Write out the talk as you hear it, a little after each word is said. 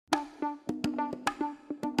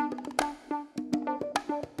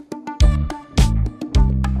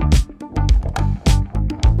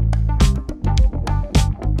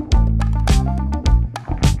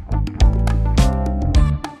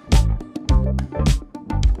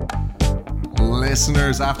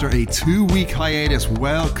Listeners, after a 2-week hiatus,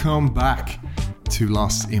 welcome back to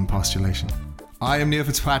Lost in Postulation. I am Neil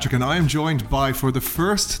Fitzpatrick, and I am joined by, for the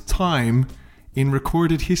first time in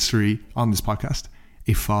recorded history on this podcast,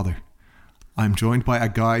 a father. I'm joined by a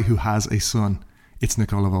guy who has a son. It's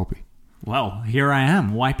Nicola Volpe. Well, here I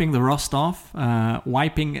am, wiping the rust off,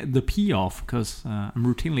 wiping the pee off, because I'm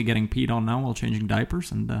routinely getting peed on now while changing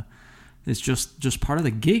diapers, and it's just part of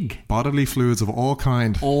the gig. Bodily fluids of all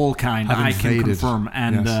kind. All kind, I can confirm.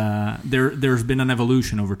 And yes. There's been an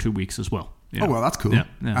evolution over 2 weeks as well. Yeah. Oh, well, that's cool. Yeah.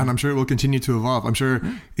 And I'm sure it will continue to evolve. I'm sure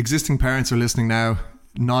existing parents are listening now,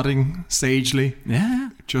 nodding sagely,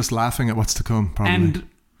 just laughing at what's to come, probably. And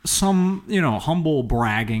some, humble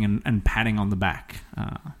bragging and patting on the back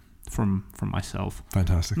from myself.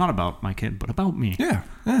 Fantastic. Not about my kid, but about me. Yeah.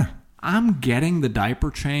 I'm getting the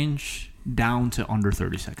diaper change down to under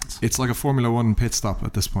 30 seconds. It's like a Formula 1 pit stop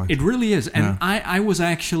at this point. It really is. And I was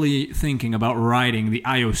actually thinking about writing the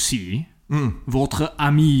IOC, Votre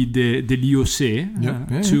Ami de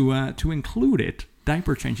l'IOC, to include it,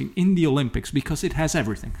 diaper changing, in the Olympics, because it has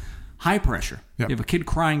everything. High pressure. Yep. You have a kid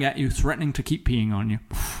crying at you, threatening to keep peeing on you,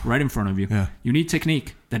 right in front of you. Yeah. You need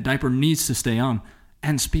technique. That diaper needs to stay on.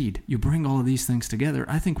 And speed. You bring all of these things together.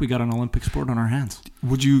 I think we got an Olympic sport on our hands.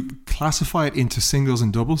 Would you classify it into singles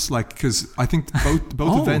and doubles? Because I think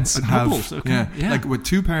both events have doubles. Okay. Yeah. Like with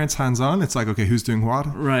two parents hands on, it's like, okay, who's doing what?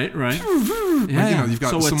 Right. You've got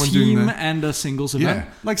so someone a team doing and a singles event.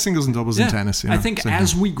 Yeah, like singles and doubles in tennis. I think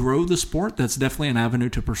as we grow the sport, that's definitely an avenue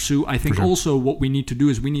to pursue. I think also what we need to do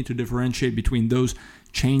is we need to differentiate between those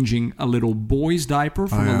changing a little boy's diaper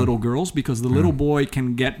from a little girl's, because the little boy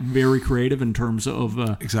can get very creative in terms of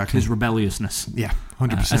his rebelliousness. Yeah,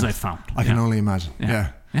 100%. As I found. I can only imagine.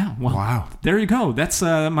 Yeah. Well, wow. There you go. That's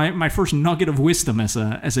my first nugget of wisdom as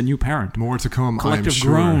a new parent. More to come, Collective I'm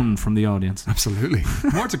sure. groan from the audience. Absolutely.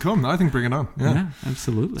 More to come. I think bring it on. Yeah,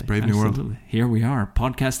 absolutely. It's a brave new world. Here we are,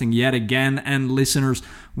 podcasting yet again. And listeners,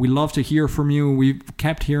 we love to hear from you. We've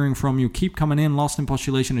kept hearing from you. Keep coming in,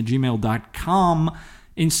 lostinpostulation@gmail.com.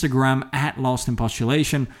 Instagram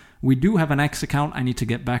 @lostinpostulation. We do have an X account. I need to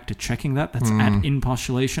get back to checking that. That's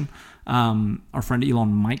 @inpostulation. Our friend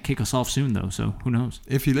Elon might kick us off soon, though, so who knows?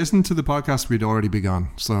 If you listened to the podcast, we'd already be gone.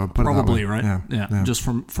 So probably, right? Yeah. Just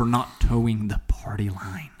for not towing the party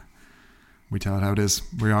line. We tell it how it is.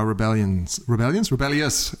 We are rebellious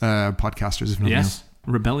podcasters. If not yes,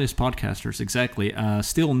 rebellious podcasters. Exactly.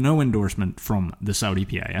 Still no endorsement from the Saudi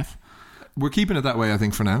PIF. We're keeping it that way, I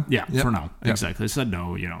think, for now. Yeah, for now. Yep. Exactly. I said,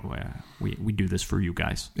 no, we do this for you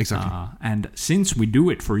guys. Exactly. And since we do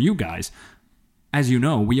it for you guys, as you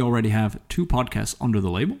know, we already have 2 podcasts under the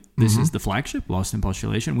label. This is the flagship, Lost in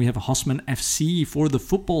Postulation. We have Hosman FC for the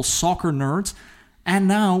football soccer nerds. And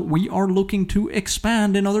now we are looking to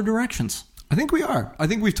expand in other directions. I think we are. I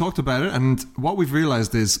think we've talked about it. And what we've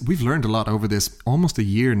realized is we've learned a lot over this almost a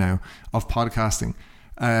year now of podcasting.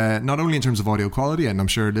 Not only in terms of audio quality, and I'm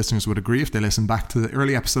sure listeners would agree if they listen back to the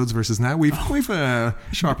early episodes versus now, we've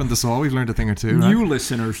sharpened the saw. We've learned a thing or two. New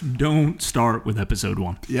listeners, don't start with episode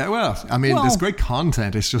 1. Yeah, well, I mean, there's great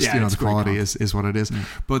content. It's just the quality is what it is. Yeah.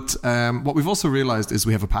 But what we've also realized is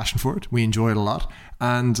we have a passion for it. We enjoy it a lot,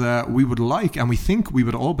 and we would like, and we think we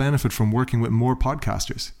would all benefit from working with more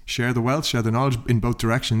podcasters. Share the wealth, share the knowledge in both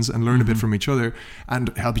directions, and learn a bit from each other,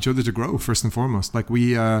 and help each other to grow. First and foremost, like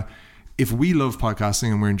we. If we love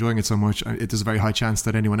podcasting and we're enjoying it so much, there's a very high chance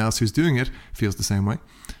that anyone else who's doing it feels the same way.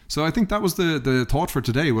 So I think that was the thought for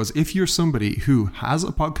today was if you're somebody who has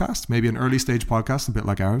a podcast, maybe an early stage podcast, a bit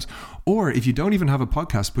like ours, or if you don't even have a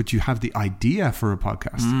podcast, but you have the idea for a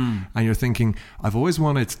podcast and you're thinking, I've always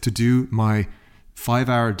wanted to do my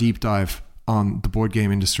 5-hour deep dive on the board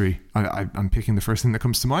game industry. I'm picking the first thing that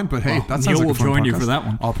comes to mind, but hey, that sounds like a fun join podcast. You for that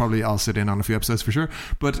one. I'll sit in on a few episodes for sure.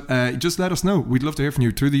 But just let us know. We'd love to hear from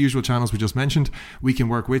you through the usual channels we just mentioned. We can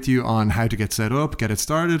work with you on how to get set up, get it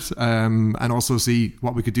started, and also see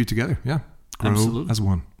what we could do together. Yeah, grow as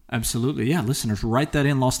one. Absolutely. Yeah, listeners, write that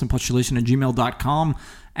in, lostinpostulation@gmail.com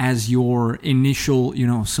as your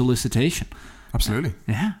initial, solicitation. Absolutely.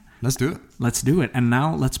 Yeah. Let's do it. Let's do it. And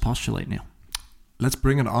now let's postulate, Neil. Let's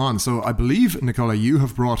bring it on. So I believe, Nicola, you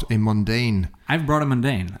have brought a mundane. I've brought a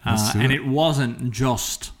mundane. And it wasn't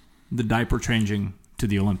just the diaper changing to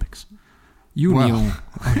the Olympics. Neil,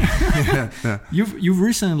 you've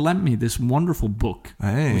recently lent me this wonderful book,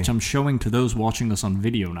 which I'm showing to those watching us on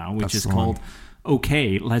video now, which is called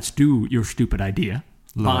Okay, Let's Do Your Stupid Idea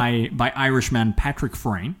by Irishman Patrick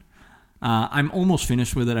Frayne. I'm almost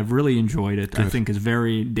finished with it. I've really enjoyed it. Good. I think it's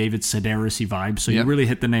very David Sedaris-y vibe. So you really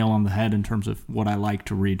hit the nail on the head in terms of what I like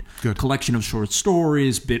to read. Good. Collection of short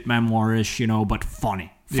stories, bit memoirish, but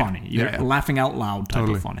funny. You're laughing out loud type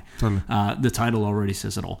of funny. Totally. The title already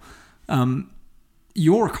says it all.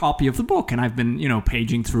 Your copy of the book, and I've been,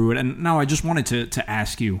 paging through it, and now I just wanted to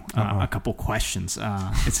ask you a couple questions.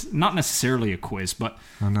 It's not necessarily a quiz, but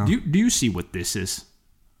do you see what this is?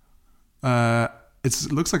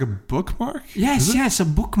 It looks like a bookmark? Yes, a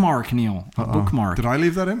bookmark, Neil. A bookmark. Did I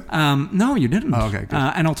leave that in? No, you didn't. Oh, okay, good.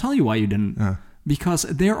 And I'll tell you why you didn't. Because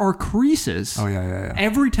there are creases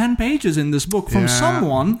every 10 pages in this book from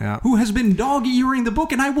someone who has been dog-earing the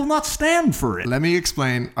book, and I will not stand for it. Let me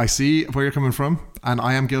explain. I see where you're coming from, and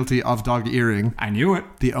I am guilty of dog-earing. I knew it.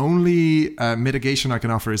 The only mitigation I can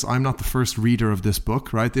offer is I'm not the first reader of this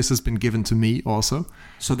book, right? This has been given to me also.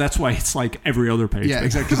 So that's why it's like every other page. Yeah,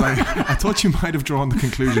 exactly. Because I thought you might have drawn the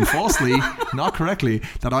conclusion falsely, not correctly,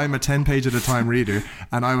 that I'm a 10-page-at-a-time reader,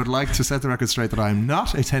 and I would like to set the record straight that I'm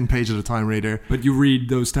not a 10-page-at-a-time reader. But you read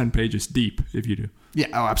those 10 pages deep, if you do. Yeah,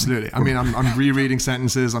 absolutely. I mean, I'm rereading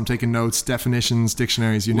sentences, I'm taking notes, definitions,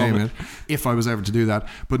 dictionaries, you name it, if I was ever to do that.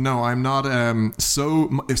 But no, I'm not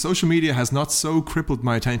if social media has not so crippled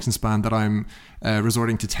my attention span that I'm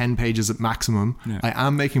resorting to 10 pages at maximum. I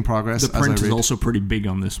am making progress. The print is also pretty big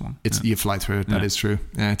on this one. You fly through it. That is true.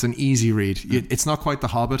 It's an easy read. It's not quite The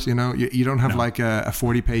Hobbit, you don't have like a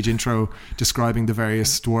 40-page intro describing the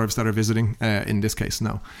various dwarves that are visiting. In this case,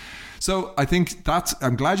 no. So I think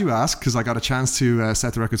I'm glad you asked, because I got a chance to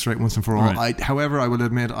set the record straight once and for all. Right. However, I will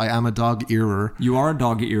admit I am a dog-earer. You are a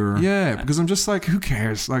dog-earer. Yeah, because I'm just like, who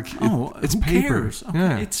cares? Like, it's paper. Cares?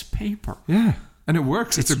 Okay, it's paper. Yeah. And it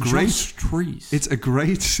works. It's a great trees. It's a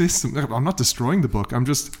great system. I'm not destroying the book. I'm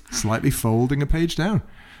just slightly folding a page down.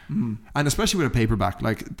 And especially with a paperback,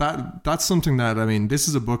 like that's something that, I mean, this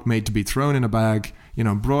is a book made to be thrown in a bag,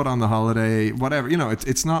 brought on the holiday, whatever.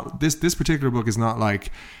 It's not this particular book is not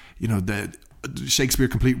like, the Shakespeare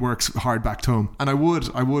Complete Works hardback tome. And I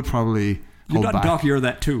would probably hold back. You'd dog-ear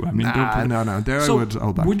that too. I mean, no. There I would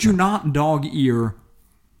hold back. Would you not dog-ear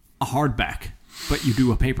a hardback, but you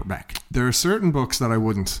do a paperback? There are certain books that I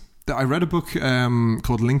wouldn't. I read a book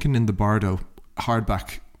called Lincoln in the Bardo,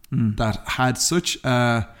 hardback, that had such,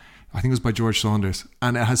 I think it was by George Saunders,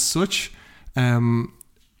 and it has such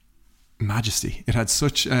majesty. It had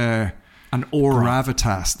such an aura,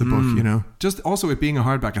 gravitas, the book, just also it being a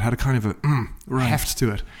hardback, it had a kind of a heft to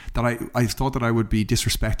it that I thought that I would be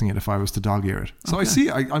disrespecting it if I was to dog-ear it. So okay.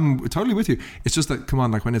 I'm totally with you. It's just that, come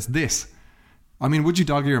on, like when it's this, I mean, would you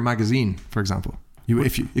dog-ear a magazine, for example?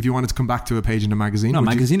 If you wanted to come back to a page in a magazine? No,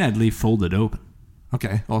 magazine I'd leave folded open.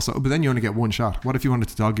 Okay, also, but then you only get one shot. What if you wanted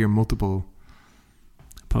to dog-ear multiple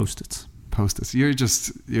Post-its? You're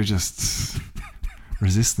just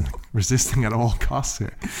resisting at all costs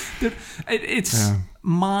here. It's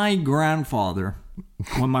my grandfather,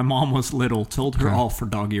 when my mom was little, told her off for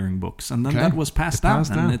dog-earing books, and then that was passed down,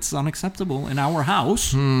 and it's unacceptable in our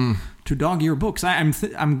house to dog-ear books. I'm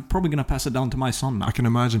probably going to pass it down to my son now. I can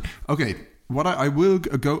imagine. Okay, what I will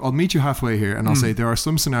go, I'll meet you halfway here, and I'll say there are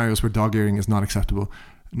some scenarios where dog-earing is not acceptable.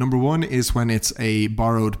 Number one is when it's a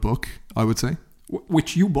borrowed book, I would say.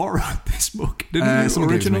 Which you borrowed this book, didn't you?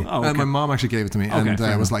 Original? Oh, okay. My mom actually gave it to me,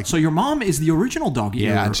 and was like, "So your mom is the original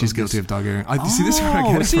dog-earer." Yeah, and she's guilty of dog-earing. See, this is where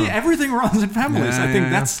I get it from. Everything runs in families. I think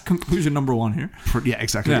that's conclusion number one here. Yeah,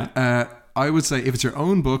 exactly. Yeah. I would say if it's your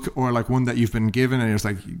own book or like one that you've been given and you're just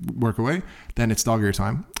like work away, then it's dog-ear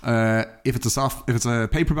time. If it's a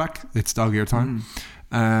paperback, it's dog-ear time.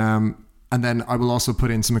 And then I will also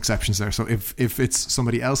put in some exceptions there. So if it's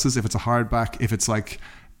somebody else's, if it's a hardback, if it's like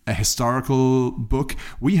a historical book.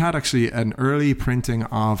 We had actually an early printing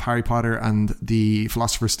of Harry Potter and the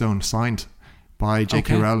Philosopher's Stone signed by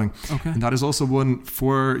J.K. Rowling. Okay. And that is also one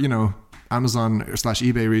for,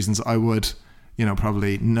 Amazon/eBay reasons. I would,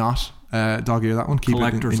 probably not dog-ear that one. Keep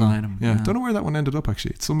collector's item. Yeah. Don't know where that one ended up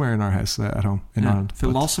actually. It's somewhere in our house at home in Ireland.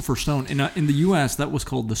 Philosopher's Stone. In the US, that was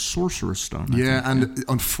called the Sorcerer's Stone. I think.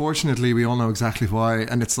 Unfortunately, we all know exactly why.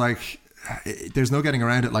 And it's like, there's no getting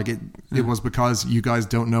around it. Like it was because you guys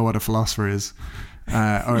don't know what a philosopher is,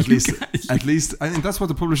 or at least I think that's what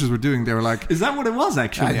the publishers were doing. They were like, "Is that what it was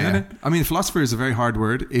actually?" Yeah. I mean, philosopher is a very hard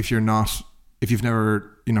word if you've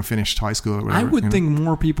never finished high school or whatever. I would think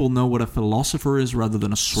more people know what a philosopher is rather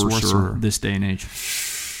than a sorcerer this day and age.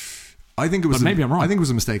 I think it was. But maybe I'm wrong. I think it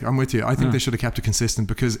was a mistake. I'm with you. I think they should have kept it consistent,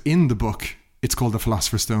 because in the book, it's called the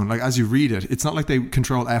Philosopher's Stone. Like, as you read it, it's not like they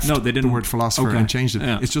Control F the word philosopher and changed it.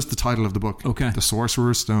 Yeah. It's just the title of the book. Okay. The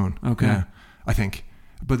Sorcerer's Stone. Okay. Yeah, I think.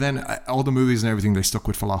 But then all the movies and everything, they stuck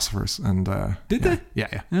with philosophers. And Did they?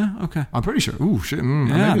 Yeah. Yeah, okay. I'm pretty sure. Ooh, shit.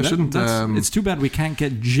 Maybe I shouldn't. It's too bad we can't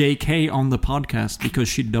get JK on the podcast because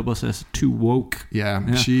she dubs us as too woke.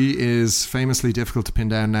 Yeah, she is famously difficult to pin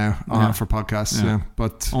down now for podcasts. Yeah.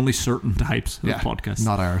 But only certain types of podcasts.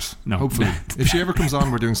 Not ours. No. Hopefully. If she ever comes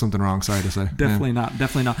on, we're doing something wrong, sorry to say. Definitely not.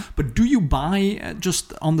 But do you buy,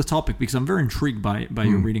 just on the topic, because I'm very intrigued by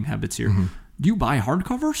your reading habits here, do you buy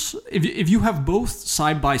hardcovers? If you have both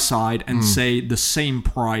side by side and say the same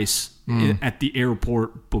price at the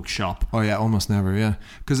airport bookshop. Oh yeah, almost never, yeah.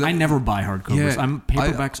 Because I never buy hardcovers. I'm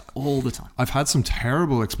paperbacks all the time. I've had some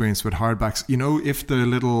terrible experience with hardbacks. You know, if the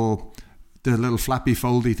little flappy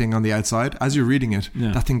foldy thing on the outside, as you're reading it,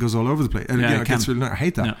 that thing goes all over the place. And it gets really, I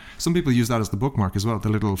hate that. Yeah. Some people use that as the bookmark as well, the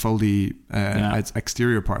little foldy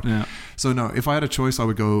exterior part. Yeah. So no, if I had a choice, I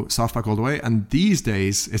would go softback all the way. And these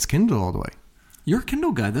days, it's Kindle all the way. You're a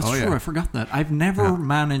Kindle guy. That's true. Yeah. I forgot that. I've never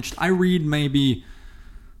managed. I read maybe,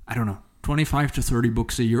 I don't know, 25 to 30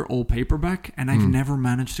 books a year, all paperback, and I've never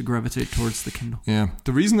managed to gravitate towards the Kindle. Yeah.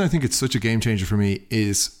 The reason I think it's such a game changer for me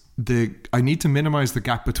is I need to minimize the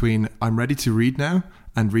gap between I'm ready to read now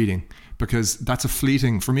and reading, because that's a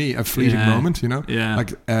fleeting moment, you know? Yeah.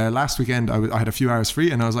 Like last weekend, I had a few hours free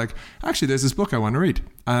and I was like, actually, there's this book I want to read.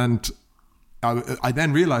 And I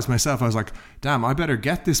then realized myself, I was like, damn, I better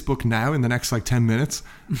get this book now in the next 10 minutes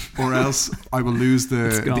or else I will lose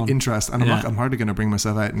the interest, and I'm hardly going to bring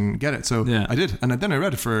myself out and get it. So I did, and then I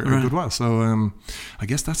read it for a good while. So I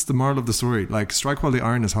guess that's the moral of the story, strike while the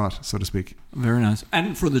iron is hot, so to speak. Very nice.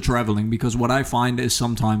 And for the traveling, because what I find is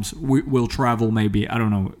sometimes we'll travel maybe, I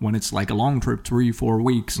don't know, when it's a long trip, 3-4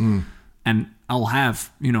 weeks, and I'll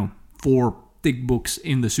have 4 thick books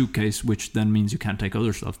in the suitcase, which then means you can't take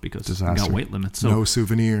other stuff because you got weight limits. So, no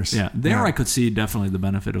souvenirs. Yeah, I could see definitely the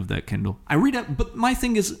benefit of that Kindle. I read it, but my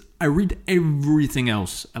thing is I read everything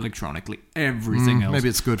else electronically. Everything else. Maybe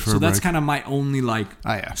it's good for so that's kind of my only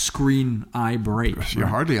screen eye break. You're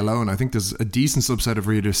hardly alone. I think there's a decent subset of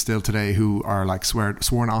readers still today who are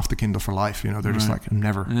sworn off the Kindle for life. You know, they're just I'm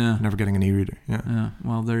never getting an e-reader. Yeah.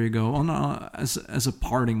 Well, there you go. As a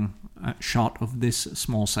parting shot of this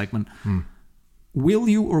small segment. Will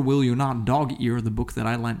you or will you not dog ear the book that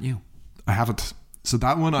I lent you? I haven't. So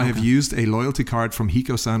that one I have used a loyalty card from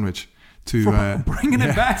Hiko Sandwich to bringing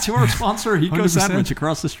it back to our sponsor, Hiko 100%. Sandwich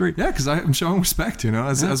across the street. Yeah, because I'm showing respect. You know,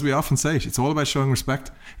 as we often say, it's all about showing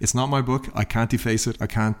respect. It's not my book. I can't deface it. I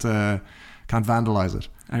can't vandalize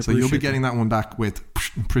it. So you'll be getting that one back with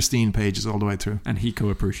pristine pages all the way through. And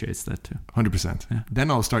Hiko appreciates that too. 100%. Yeah.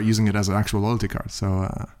 Then I'll start using it as an actual loyalty card.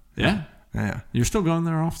 So yeah. Yeah. You're still going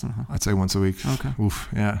there often, huh? I'd say once a week. Okay. Oof,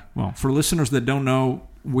 yeah. Well, for listeners that don't know,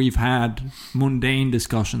 we've had mundane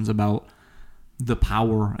discussions about the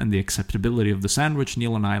power and the acceptability of the sandwich.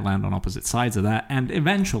 Neil and I land on opposite sides of that, and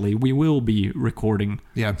eventually we will be recording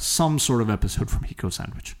some sort of episode from Hiko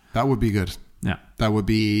Sandwich. That would be good. Yeah. That would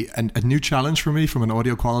be a new challenge for me from an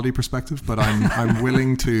audio quality perspective, but I'm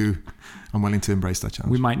willing to embrace that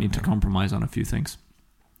challenge. We might need to compromise on a few things.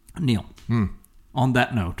 Neil, on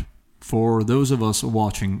that note, for those of us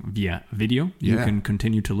watching via video, you can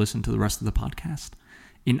continue to listen to the rest of the podcast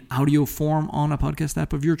in audio form on a podcast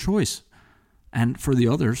app of your choice. And for the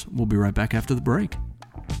others, we'll be right back after the break.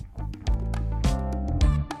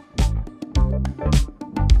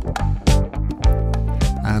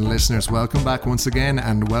 And listeners, welcome back once again,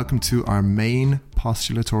 and welcome to our main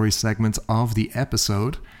postulatory segment of the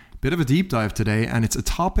episode. Bit of a deep dive today, and it's a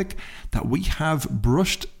topic that we have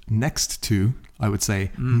brushed next to, I would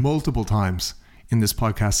say, multiple times in this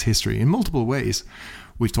podcast's history, in multiple ways.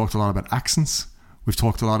 We've talked a lot about accents. We've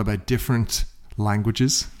talked a lot about different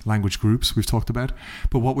languages, language groups we've talked about.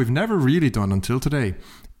 But what we've never really done until today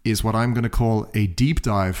is what I'm going to call a deep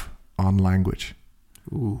dive on language.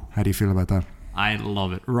 Ooh. How do you feel about that? I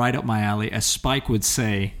love it. Right up my alley. As Spike would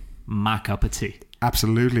say, my cup of tea.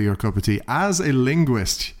 Absolutely your cup of tea. As a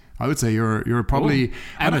linguist, I would say you're probably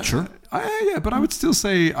amateur. Yeah, but I would still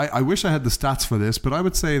say I wish I had the stats for this, but I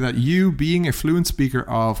would say that you being a fluent speaker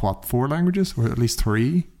of 4 languages, or at least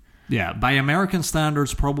 3. Yeah, by American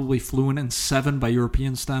standards, probably fluent in 7. By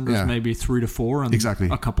European standards, maybe 3 to 4, and exactly.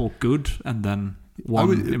 a couple good, and then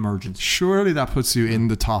one emergency. Surely that puts you in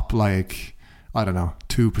the top, I don't know,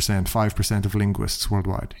 2%, 5% of linguists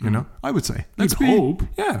worldwide. You know, I would say. Let's hope.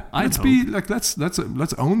 Yeah,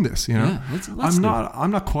 let's own this. You know, yeah, let's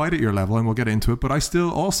I'm not quite at your level, and we'll get into it. But I still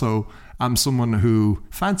also am someone who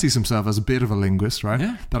fancies himself as a bit of a linguist, right?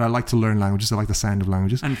 Yeah. That I like to learn languages. I like the sound of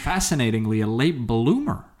languages. And fascinatingly, a late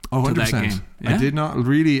bloomer. Oh, 100%. To that game. Yeah? I did not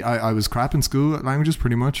really. I was crap in school at languages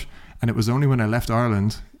pretty much, and it was only when I left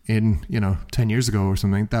Ireland in 10 years ago or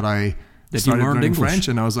something that I started learning French,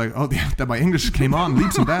 and I was like, that my English came on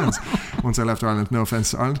leaps and bounds once I left Ireland. No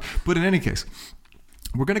offense to Ireland. But in any case,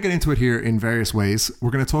 we're going to get into it here in various ways.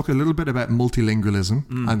 We're going to talk a little bit about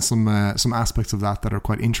multilingualism and some aspects of that are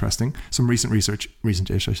quite interesting. Some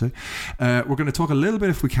recent-ish, I say. We're going to talk a little bit,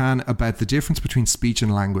 if we can, about the difference between speech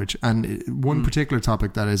and language. And one particular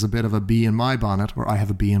topic that is a bit of a bee in my bonnet, or I have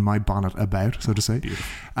a bee in my bonnet about, so to say. Beautiful.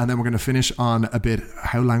 And then we're going to finish on a bit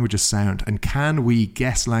how languages sound. And can we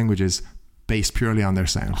guess languages based purely on their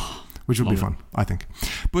sound? Which will be fun, I think.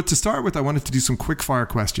 But to start with, I wanted to do some quick fire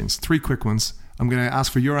questions. 3 quick ones. I'm going to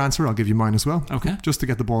ask for your answer. I'll give you mine as well. Okay. Just to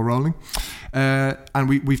get the ball rolling. And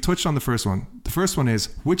we've touched on the first one. The first one is,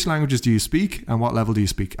 which languages do you speak and what level do you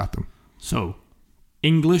speak at them? So,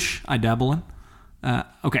 English, I dabble in.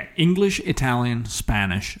 English, Italian,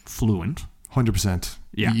 Spanish, fluent. 100%.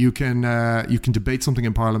 Yeah. You can debate something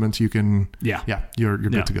in Parliament. You can... Yeah. Yeah, you're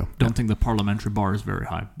good to go. Don't think the parliamentary bar is very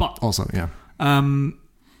high. But... Also, yeah.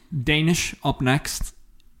 Danish up next.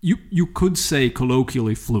 You could say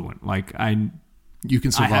colloquially fluent. Like you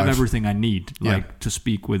can survive. I have everything I need, to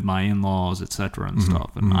speak with my in-laws, etc. and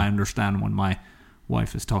stuff. And I understand when my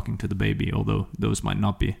wife is talking to the baby, although those might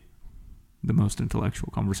not be the most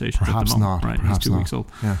intellectual conversations Perhaps at the moment. Not. Right, Perhaps he's 2 not. weeks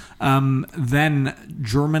old. Yeah. Then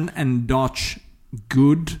German and Dutch,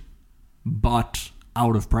 good, but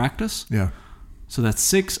out of practice. Yeah. So that's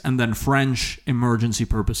 6, and then French, emergency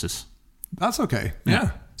purposes. That's okay.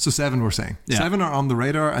 Yeah. So 7 we're saying. Yeah. 7 are on the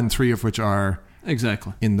radar, and 3 of which are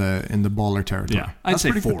exactly in the baller territory. Yeah, I'd That's say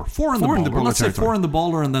pretty 4. good. 4 in the baller. Let's say 4 in the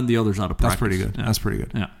baller, and then the others out of practice. That's pretty good. Yeah. That's pretty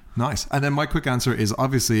good. Yeah. Nice. And then my quick answer is,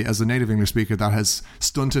 obviously, as a native English speaker, that has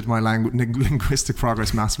stunted my linguistic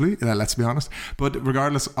progress massively, let's be honest. But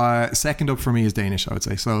regardless, second up for me is Danish, I would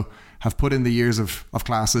say. So have put in the years of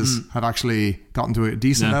classes, have actually gotten to a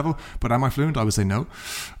decent level. But am I fluent? I would say no.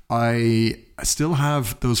 I still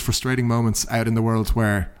have those frustrating moments out in the world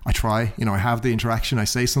where I try, I have the interaction, I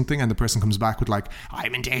say something, and the person comes back with like,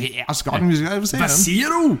 I'm in Scotland.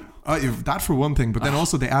 That for one thing, but then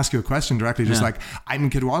also they ask you a question directly, just like, I'm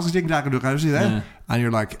and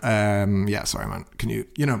you're like, yeah, sorry, man. Can you,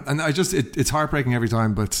 and I just, it's heartbreaking every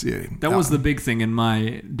time, but that was the big thing in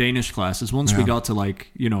my Danish classes. Once we got to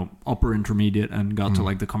like, upper intermediate and got to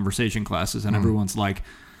like the conversation classes, and everyone's like,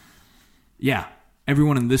 yeah,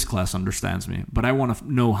 everyone in this class understands me, but I want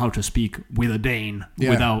to know how to speak with a Dane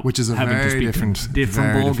without which is a having very to speak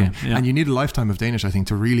different ballgame. Yeah. And you need a lifetime of Danish, I think,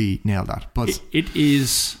 to really nail that. But it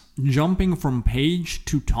is jumping from page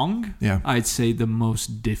to tongue. Yeah. I'd say the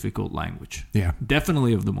most difficult language. Yeah,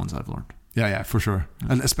 definitely of the ones I've learned. Yeah, for sure.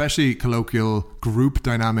 And especially colloquial, group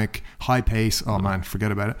dynamic, high pace. Oh man,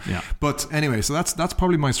 forget about it. Yeah. But anyway, so that's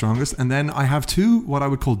probably my strongest. And then I have 2 what I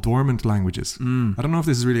would call dormant languages. I don't know if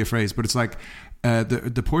this is really a phrase, but it's like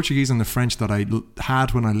the Portuguese and the French that I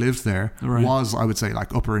had when I lived there was, I would say,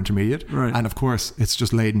 like upper intermediate. Right. And of course, it's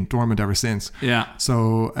just laid dormant ever since. Yeah.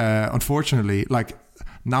 So unfortunately, like,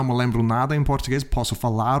 não me lembro nada em português, posso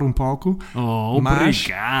falar pouco. Oh,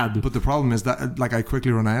 obrigado. But the problem is that, like, I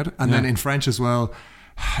quickly run out. And then in French as well,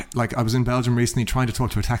 like, I was in Belgium recently trying to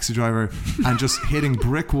talk to a taxi driver and just hitting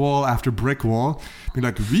brick wall after brick wall, being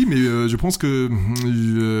like, oui, mais je pense que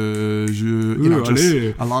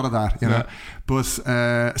just a lot of that, know. But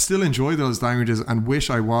still enjoy those languages and wish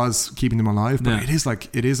I was keeping them alive. But it's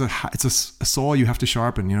a saw you have to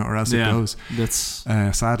sharpen, or else it goes. That's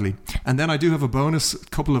sadly. And then I do have a bonus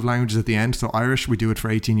couple of languages at the end. So Irish, we do it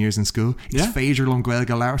for 18 years in school. It's féidir lom gaeilge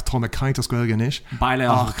leabhar, tá me caint as gaeilge níos. Baile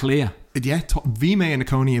á clia. Yeah, bhí mé in a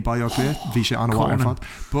Coney a baile clia, bhí sé an a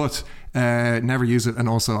but never use it, and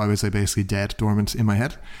also I would say basically dead, dormant in my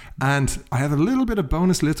head. And I have a little bit of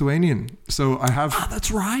bonus Lithuanian, so I have.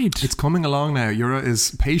 That's right. It's coming along now. Yura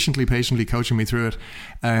is patiently coaching me through it,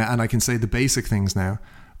 and I can say the basic things now.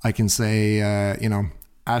 I can say,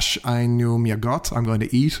 Ash einu miagot, I'm going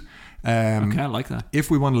to eat. Okay, I like that. If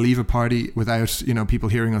we want to leave a party without people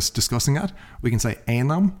hearing us discussing it, we can say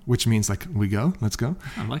einam, which means like we go, let's go.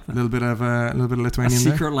 I like that. A little bit of Lithuanian. A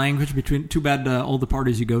secret language between. Too bad all the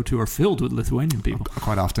parties you go to are filled with Lithuanian people.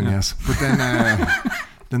 Quite often, yes. But then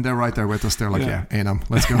then they're right there with us. They're like, einam,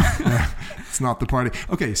 let's go. It's not the party.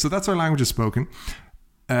 Okay, so that's our languages spoken.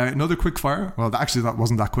 Another quick fire. Well, actually, that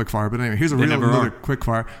wasn't that quick fire. But anyway, here's another quick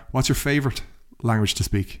fire. What's your favorite language to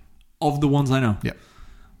speak? Of the ones I know? Yeah.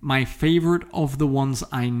 My favorite of the ones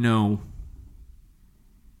I know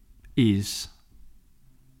is...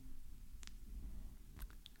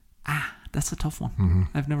 that's a tough one. Mm-hmm.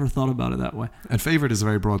 I've never thought about it that way. And favorite is a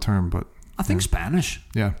very broad term, but... I think Spanish,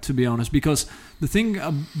 to be honest, because the thing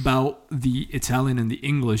about the Italian and the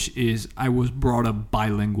English is I was brought up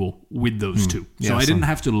bilingual with those two. So I didn't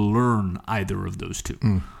have to learn either of those two.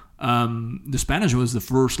 The Spanish was the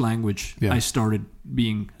first language I started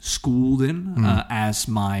being schooled in as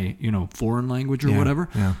my, foreign language or whatever.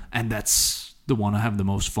 Yeah. And that's the one I have the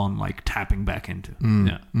most fun, like, tapping back into.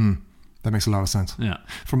 That makes a lot of sense. Yeah.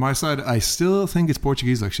 From my side, I still think it's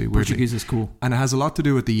Portuguese, actually. Weirdly. Portuguese is cool. And it has a lot to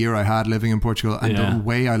do with the year I had living in Portugal and the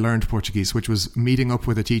way I learned Portuguese, which was meeting up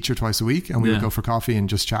with a teacher twice a week, and we would go for coffee and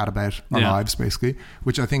just chat about our lives, basically,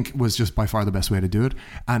 which I think was just by far the best way to do it.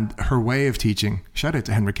 And her way of teaching, shout out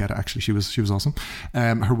to Henrietta, actually, she was awesome.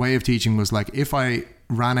 Her way of teaching was like, if I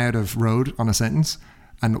ran out of road on a sentence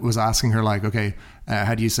and was asking her, like, okay,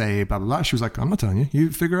 how do you say blah blah blah, she was like, I'm not telling you,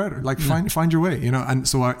 you figure out, like, find your way, and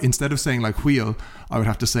so instead of saying like wheel, I would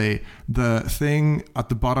have to say the thing at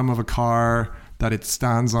the bottom of a car that it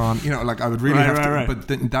stands on, like I would really have to, but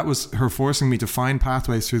then that was her forcing me to find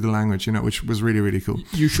pathways through the language, which was really, really cool.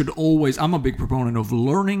 You should always, I'm a big proponent of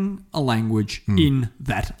learning a language in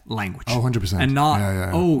that language. Oh, 100%. And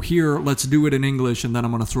not, here, let's do it in English, and then I'm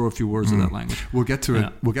going to throw a few words in that language. We'll get to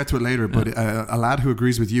it. We'll get to it later, but a lad who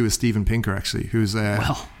agrees with you is Steven Pinker, actually, who's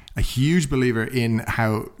a huge believer in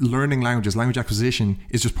how learning languages, language acquisition,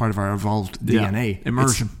 is just part of our evolved DNA.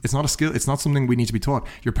 Immersion. It's not a skill. It's not something we need to be taught.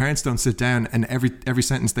 Your parents don't sit down and every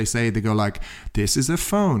sentence they say, they go like, this is a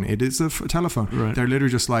phone. It is a telephone. Right. They're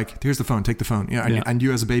literally just like, here's the phone, take the phone. And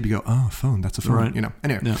you as a baby go, oh, phone, that's a phone. Right.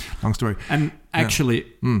 Anyway, long story. And actually,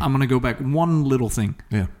 I'm going to go back one little thing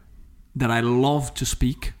that I love to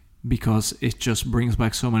speak, because it just brings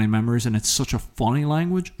back so many memories, and it's such a funny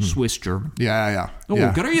language. Swiss German.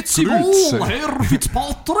 Grüezi wohl, Herr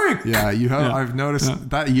Fitzpatrick. You have. I've noticed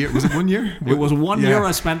that year. Was it 1 year? It was 1 year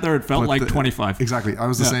I spent there. It felt like 25. Exactly. I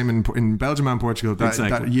was the same in Belgium and Portugal.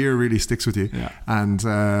 That year really sticks with you. And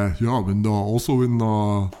also in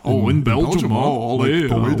Belgium.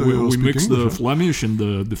 We mix the Flemish and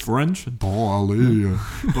the French.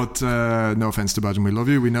 But no offense to Belgium, we love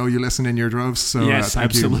you. We know you listen in your droves. So yes,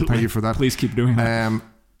 absolutely. Thank you for that. Please keep doing that.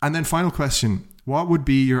 And then final question. What would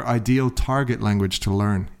be your ideal target language to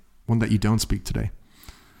learn? One that you don't speak today.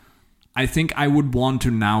 I think I would want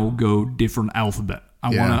to now go different alphabet.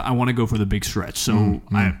 I want to go for the big stretch. So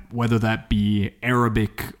whether that be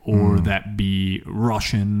Arabic or that be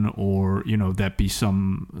Russian or, that be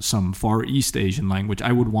some Far East Asian language,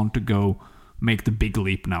 I would want to go make the big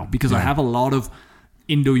leap now, because I have a lot of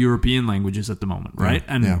Indo-European languages at the moment, right?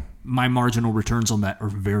 And my marginal returns on that are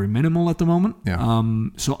very minimal at the moment.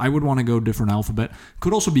 So I would want to go different alphabet.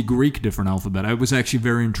 Could also be Greek different alphabet. I was actually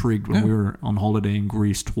very intrigued when we were on holiday in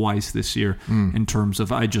Greece twice this year in terms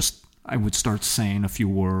of I would start saying a few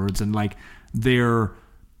words, and like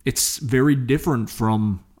it's very different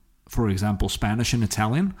from, for example, Spanish and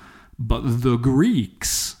Italian, but the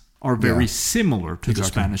Greeks are very similar to the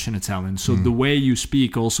Spanish and Italian. So the way you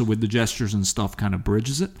speak also with the gestures and stuff kind of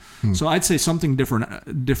bridges it. So I'd say something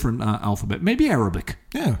different alphabet. Maybe Arabic.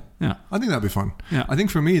 Yeah. I think that'd be fun. Yeah. I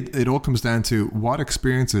think for me, it all comes down to what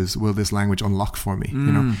experiences will this language unlock for me?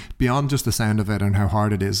 Beyond just the sound of it and how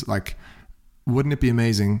hard it is. Like, wouldn't it be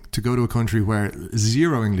amazing to go to a country where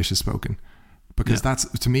zero English is spoken? Because that's,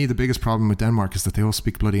 to me, the biggest problem with Denmark is that they all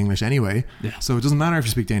speak bloody English anyway. Yeah. So it doesn't matter if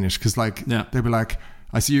you speak Danish, because they'd be like,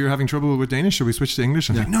 I see you're having trouble with Danish. Should we switch to English?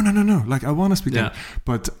 And like, no. Like, I want to speak Danish.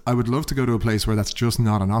 But I would love to go to a place where that's just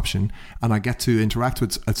not an option, and I get to interact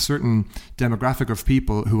with a certain demographic of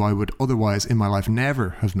people who I would otherwise in my life never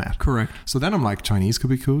have met. Correct. So then I'm like, Chinese could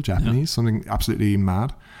be cool, Japanese, something absolutely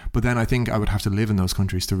mad. But then I think I would have to live in those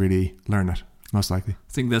countries to really learn it, most likely.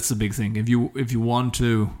 I think that's the big thing. If you want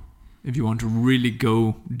to really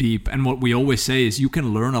go deep, and what we always say is you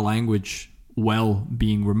can learn a language well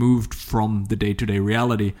being removed from the day-to-day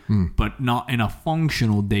reality, but not in a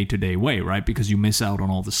functional day-to-day way, right? Because you miss out on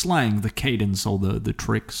all the slang, the cadence, all the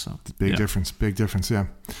tricks. So, big difference, yeah.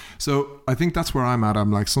 So I think that's where I'm at.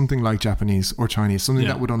 I'm like something like Japanese or Chinese, something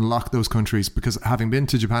that would unlock those countries, because having been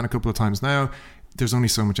to Japan a couple of times now, there's only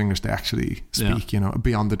so much English to actually speak,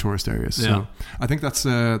 beyond the tourist areas. So I think that's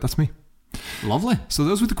me. Lovely. So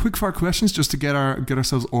those were the quickfire questions, just to get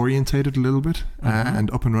ourselves orientated a little bit and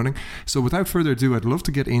up and running. So without further ado, I'd love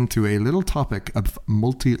to get into a little topic of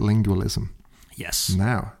multilingualism. Yes.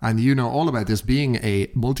 Now, and you know all about this, being a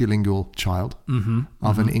multilingual child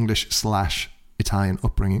of an English/Italian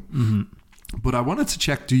upbringing. But I wanted to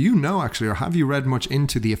check, do you know actually, or have you read much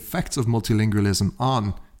into the effects of multilingualism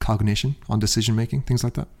on cognition, on decision making, things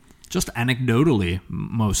like that? just anecdotally,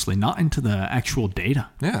 mostly, not into the actual data.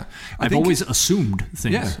 Yeah. I've always assumed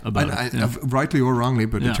things about it. Rightly or wrongly,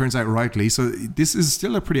 but it turns out rightly. So this is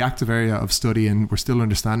still a pretty active area of study, and we're still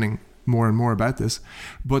understanding more and more about this.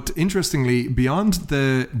 But interestingly, beyond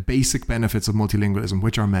the basic benefits of multilingualism,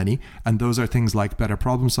 which are many, and those are things like better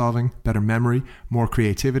problem solving, better memory, more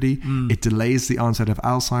creativity, it delays the onset of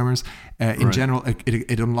Alzheimer's. In general,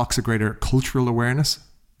 it unlocks a greater cultural awareness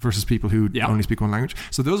versus people who only speak one language.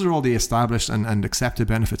 So those are all the established and accepted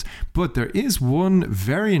benefits. But there is one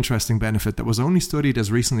very interesting benefit that was only studied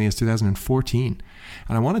as recently as 2014.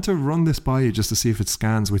 And I wanted to run this by you just to see if it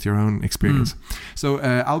scans with your own experience. So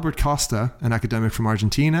Albert Costa, an academic from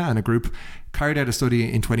Argentina, and a group carried out a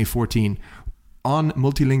study in 2014 on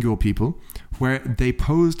multilingual people where they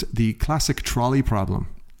posed the classic trolley problem.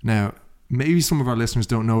 Now, maybe some of our listeners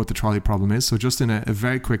don't know what the trolley problem is. So just in a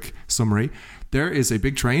very quick summary, there is a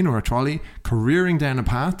big train or a trolley careering down a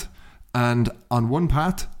path, and on one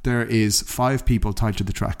path there is 5 people tied to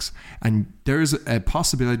the tracks, and there is a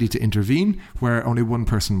possibility to intervene where only one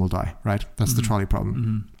person will die, right? That's the trolley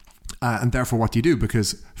problem. And therefore what do you do?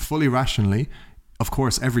 Because fully rationally, of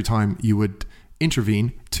course, every time you would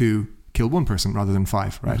intervene to kill one person rather than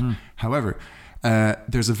 5, right? However,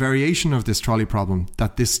 there's a variation of this trolley problem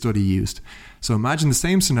that this study used. So imagine the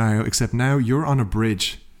same scenario, except now you're on a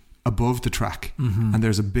bridge above the track, and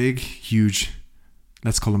there's a big, huge,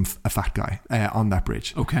 let's call him a fat guy, on that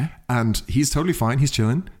bridge. Okay. And he's totally fine. He's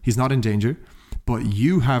chilling. He's not in danger. But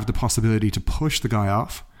you have the possibility to push the guy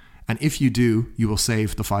off. And if you do, you will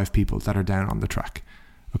save the 5 people that are down on the track.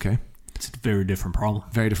 Okay. It's a very different problem.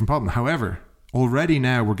 Very different problem. However, already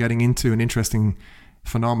now we're getting into an interesting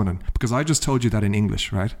phenomenon, because I just told you that in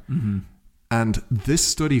English, right? And this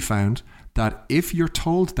study found that if you're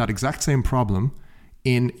told that exact same problem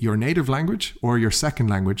in your native language or your second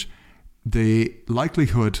language, the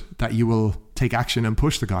likelihood that you will take action and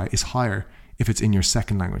push the guy is higher if it's in your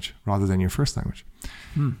second language rather than your first language.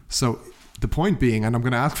 So the point being, and I'm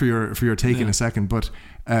going to ask for your take in a second, but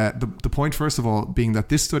the point, first of all, being that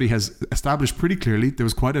this study has established pretty clearly, there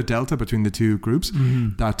was quite a delta between the two groups,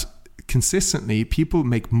 that consistently people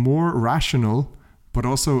make more rational but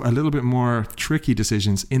also a little bit more tricky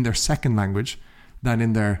decisions in their second language than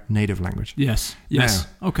in their native language. Yes. Now,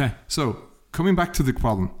 okay. So coming back to the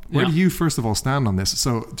problem, where do you first of all stand on this?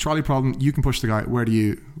 So trolley problem, you can push the guy. Where do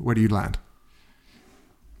you land?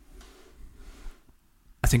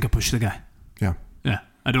 I think I push the guy. Yeah.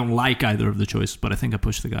 I don't like either of the choices, but I think I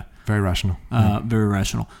push the guy. Very rational. Very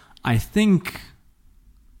rational. I think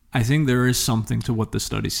there is something to what the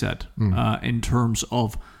study said in terms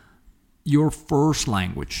of your first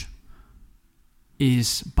language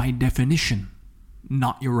is by definition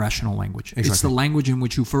not your rational language. Exactly. It's the language in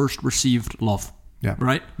which you first received love. Yeah.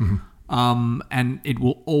 Right? And it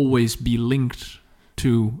will always be linked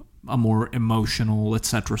to a more emotional,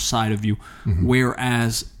 etc. side of you.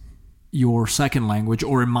 Whereas your second language,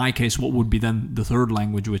 or in my case, what would be then the third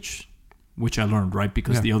language, which I learned, right?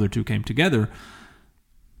 Because the other two came together,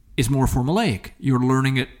 is more formulaic. You're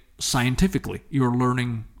learning it scientifically. You're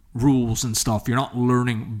learning rules and stuff. You're not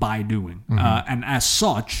learning by doing. And as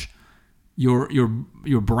such, your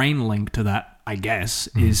brain link to that, I guess,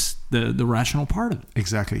 is the rational part of it.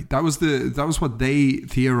 Exactly. That was what they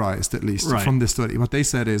theorized, at least, from this study. What they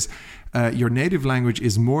said is your native language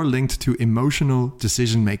is more linked to emotional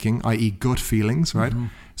decision making, i.e. gut feelings, right?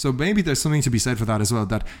 So maybe there's something to be said for that as well,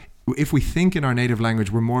 that if we think in our native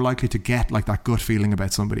language, we're more likely to get like that gut feeling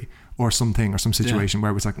about somebody or something or some situation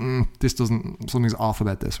where it's like, something's off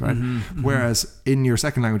about this, right? Whereas in your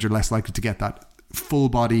second language, you're less likely to get that full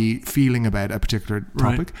body feeling about a particular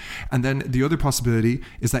topic. And then the other possibility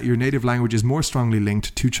is that your native language is more strongly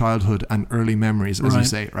linked to childhood and early memories, as you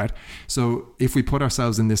say, right? So if we put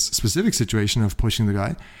ourselves in this specific situation of pushing the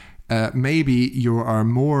guy, maybe you are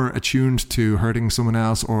more attuned to hurting someone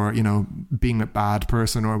else or, being a bad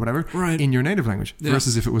person or whatever in your native language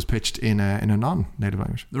versus if it was pitched in a non-native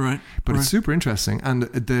language. But it's super interesting. And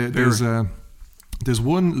there's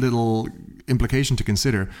one little implication to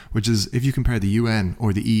consider, which is if you compare the UN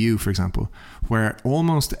or the EU, for example, where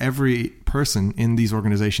almost every person in these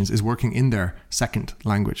organizations is working in their second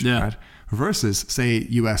language, right? Versus, say,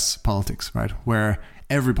 US politics, right? Where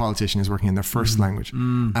every politician is working in their first language.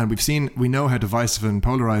 And we know how divisive and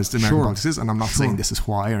polarized American politics is, and I'm not saying this is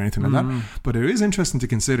why or anything like that, but it is interesting to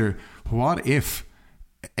consider, what if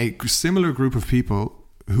a similar group of people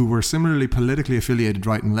who were similarly politically affiliated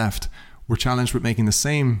right and left were challenged with making the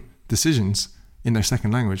same decisions in their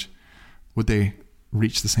second language? Would they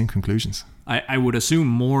reach the same conclusions? I would assume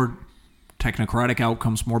more technocratic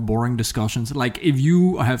outcomes, more boring discussions. Like, if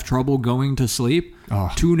you have trouble going to sleep,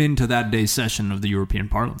 tune into that day's session of the European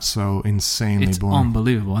Parliament. So insanely boring. It's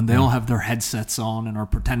unbelievable. And they all have their headsets on and are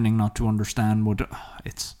pretending not to understand what...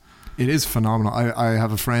 It is phenomenal. I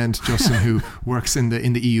have a friend, Justin, who works in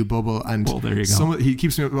the EU bubble, and there you go. He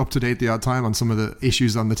keeps me up to date the odd time on some of the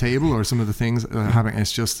issues on the table or some of the things happening.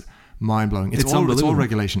 It's just mind-blowing. It's all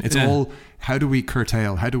regulation. It's all, how do we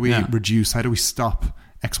curtail? How do we reduce? How do we stop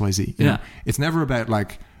XYZ? You know? It's never about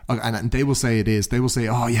like, and they will say it is. They will say,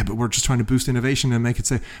 oh yeah, but we're just trying to boost innovation and make it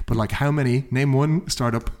safe. But like, how many? Name one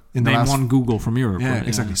startup in the last... Name one Google from Europe. Yeah,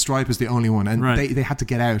 exactly. Stripe is the only one, and they had to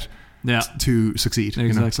get out to succeed. Exactly.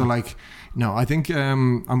 You know? So like, no, I think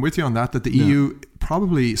I'm with you on that the EU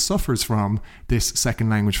probably suffers from this second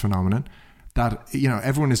language phenomenon. That, you know,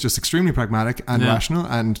 everyone is just extremely pragmatic and rational,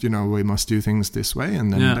 and, you know, we must do things this way,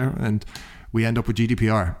 and then and we end up with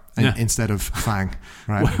GDPR instead of FANG,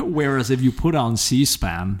 right? Whereas if you put on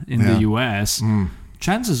C-SPAN in the US,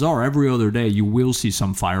 chances are every other day you will see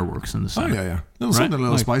some fireworks in the center. Oh yeah. No, something a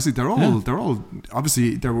little spicy. They're all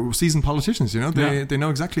obviously they're seasoned politicians. You know, they know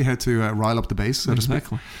exactly how to rile up the base, so to speak.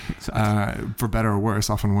 For better or worse,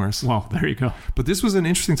 often worse. Well, there you go. But this was an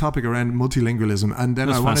interesting topic around multilingualism, and then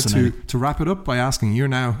I wanted to wrap it up by asking, you're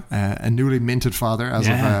now a newly minted father as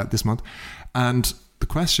of this month, and the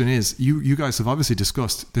question is, you guys have obviously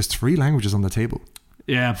discussed there's 3 languages on the table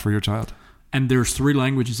for your child. And there's 3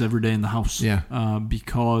 languages every day in the house.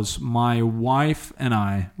 Because my wife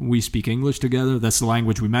and we speak English together. That's the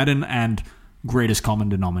language we met in, and greatest common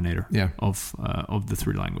denominator of the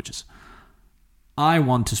 3 languages. I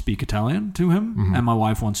want to speak Italian to him, and my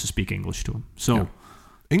wife wants to speak English to him. So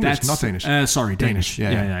English, not Danish. Sorry, Danish.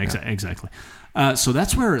 Exactly. So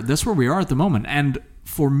that's where we are at the moment. And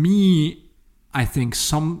for me, I think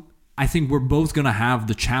we're both going to have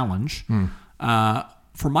the challenge.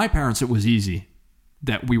 For my parents, it was easy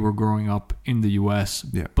that we were growing up in the US,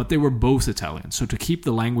 but they were both Italian. So to keep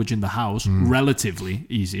the language in the house, relatively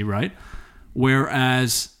easy, right?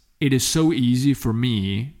 Whereas it is so easy for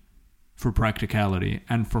me, for practicality,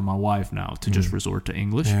 and for my wife now to just resort to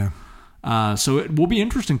English. So it will be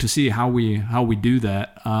interesting to see how we do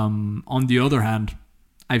that. On the other hand,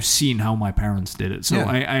 I've seen how my parents did it. So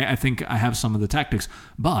I think I have some of the tactics.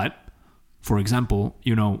 But, for example,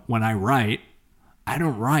 you know, when I write, I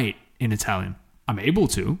don't write in Italian. I'm able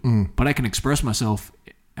to, but I can express myself,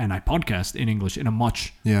 and I podcast in English in a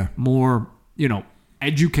much more, you know,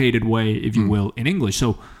 educated way, if you will, in English.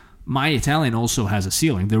 So my Italian also has a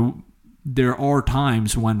ceiling. There are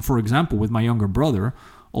times when, for example, with my younger brother,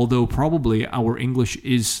 although probably our English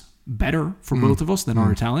is better for both of us than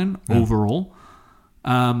our Italian overall,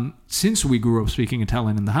 since we grew up speaking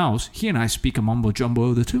Italian in the house, he and I speak a mumbo jumbo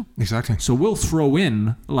of the two. Exactly. So we'll throw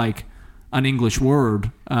in like an English word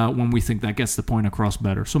when we think that gets the point across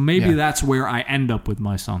better. So maybe that's where I end up with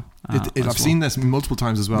my son. I've seen this multiple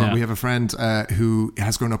times as well. We have a friend who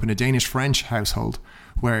has grown up in a Danish-French household,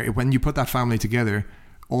 where when you put that family together,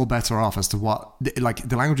 all bets are off as to what, like,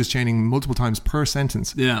 the language is changing multiple times per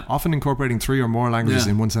sentence. Often incorporating 3 or more languages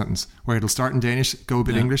in one sentence, where it'll start in Danish, go a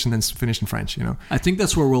bit English, and then finish in French, you know. I think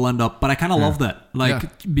that's where we'll end up, but I kind of love that.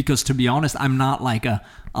 Like, because to be honest, I'm not like a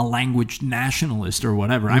language nationalist or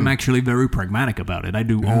whatever. I'm actually very pragmatic about it. I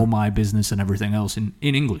do all my business and everything else in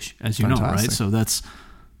English, as you know, right? So that's,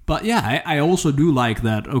 but I also do like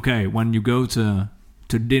that, okay, when you go to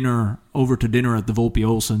dinner at the Volpe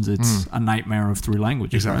Olsens, it's a nightmare of 3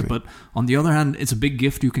 languages, right? But on the other hand, it's a big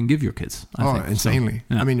gift you can give your kids. I think. Insanely.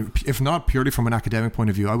 So, I mean, if not purely from an academic point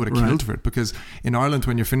of view, I would have killed for it, because in Ireland,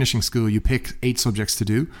 when you're finishing school, you pick 8 subjects to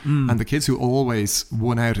do, and the kids who always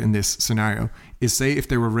won out in this scenario is, say, if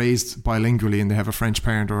they were raised bilingually and they have a French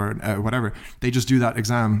parent or whatever, they just do that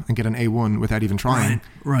exam and get an A1 without even trying.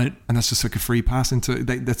 Right. And that's just like a free pass into,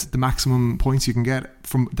 that's the maximum points you can get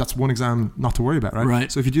from, that's one exam not to worry about,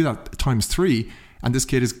 right? So if you do that times 3, and this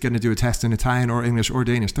kid is going to do a test in Italian or English or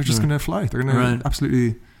Danish, they're just going to fly. They're going to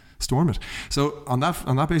absolutely storm it. So on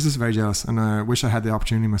that basis, very jealous, and I wish I had the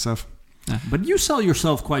opportunity myself. Yeah, but you sell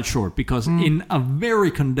yourself quite short, because in a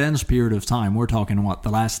very condensed period of time, we're talking the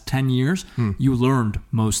last 10 years, you learned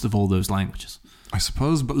most of all those languages. I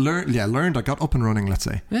suppose, but learned. I got up and running, let's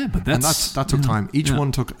say. Yeah, but that took time. Each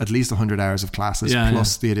one took at least 100 hours of classes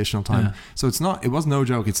plus the additional time. Yeah. So it was no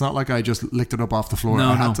joke. It's not like I just licked it up off the floor.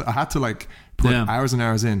 I had to like put hours and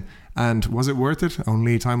hours in. And was it worth it?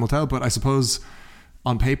 Only time will tell. But I suppose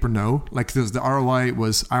on paper, no. Like the ROI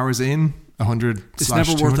was hours in, 100. It's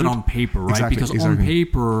never worth it on paper, right? Exactly, because on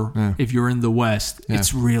paper, if you're in the West,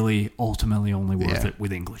 it's really ultimately only worth it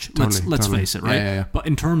with English. Let's face it, right? Yeah. But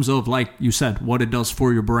in terms of, like you said, what it does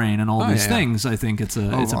for your brain and all these things, I think it's a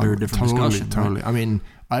very different discussion. Totally. Right? I mean,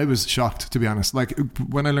 I was shocked, to be honest. Like,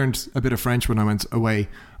 when I learned a bit of French when I went away,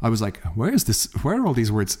 I was like, where are all these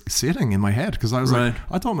words sitting in my head? Because I was like,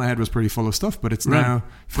 I thought my head was pretty full of stuff, but it's now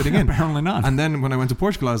fitting in. Apparently not. And then when I went to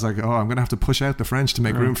Portugal, I was like, I'm going to have to push out the French to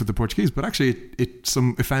make room for the Portuguese. But actually, it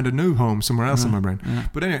found a new home somewhere else in my brain. Yeah.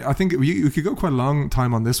 But anyway, I think you could go quite a long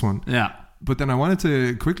time on this one. Yeah. But then I wanted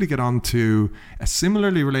to quickly get on to a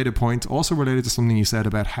similarly related point, also related to something you said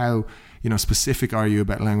about how, specific are you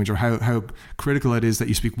about language, or how critical it is that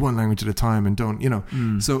you speak one language at a time and don't,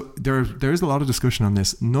 So there is a lot of discussion on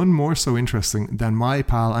this. None more so interesting than my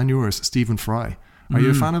pal and yours, Stephen Fry. Are you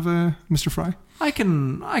a fan of Mr. Fry? I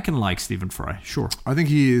can like Stephen Fry, sure. I think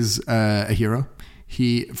he is a hero.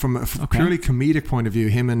 He, from a purely comedic point of view,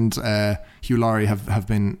 him and Hugh Laurie have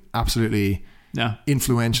been absolutely...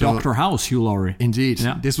 influential. Dr. House, Hugh Laurie. Indeed.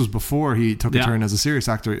 Yeah. This was before he took a turn as a serious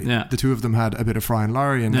actor. Yeah. The two of them had a bit of Fry and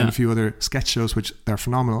Laurie and a few other sketch shows, which they're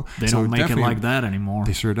phenomenal. They don't make it like that anymore.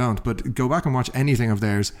 They sure don't. But go back and watch anything of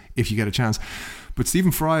theirs if you get a chance. But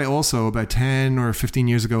Stephen Fry also, about 10 or 15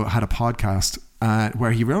 years ago, had a podcast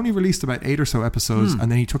where he only released about 8 or so episodes, and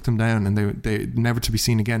then he took them down, and they never to be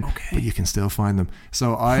seen again. Okay. But you can still find them.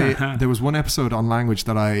 So there was one episode on language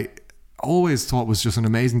that I always thought was just an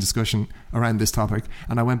amazing discussion around this topic,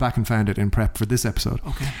 and I went back and found it in prep for this episode.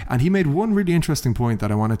 Okay. And he made one really interesting point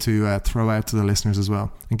that I wanted to throw out to the listeners as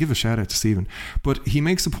well, and give a shout out to Stephen. But he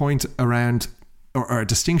makes a point around or a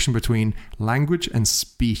distinction between language and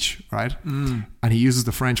speech, right? And he uses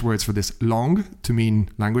the French words for this: langue to mean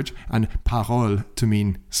language and parole to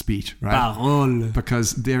mean speech, right? Parole.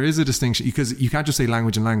 Because there is a distinction, because you can't just say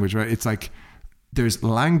language and language, right? It's like there's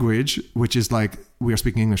language, which is like we are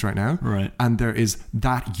speaking English right now, right? And there is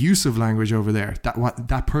that use of language over there.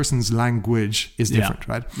 That person's language is different,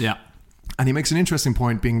 right? Yeah. And he makes an interesting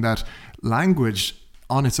point, being that language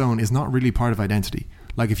on its own is not really part of identity.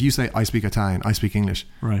 Like if you say, I speak Italian, I speak English.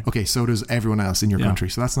 Right. Okay, so does everyone else in your country.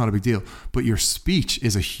 So that's not a big deal. But your speech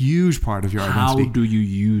is a huge part of your identity. How do you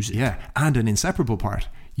use it? Yeah, and an inseparable part.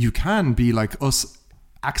 You can be like us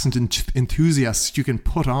accent enthusiasts. You can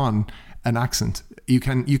put on an accent. You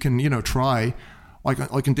can try.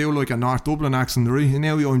 I can do like a North Dublin accent.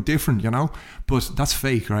 Now I'm different, but that's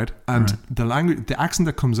fake, right? And the accent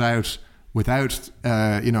that comes out without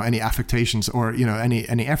any affectations or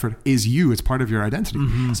any effort is you. It's part of your identity.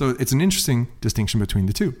 Mm-hmm. So it's an interesting distinction between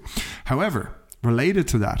the two. However, related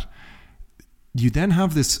to that, you then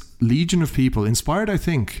have this legion of people, inspired, I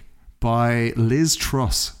think, by Liz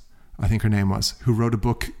Truss, I think her name was, who wrote a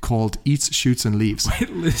book called Eats, Shoots and Leaves. Wait,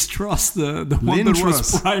 Liz Truss, the one that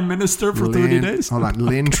was Prime Minister for 30 days? Hold on,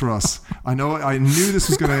 Lynn Truss. I knew this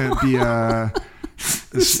was going to be a...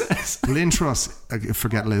 Lynn Truss.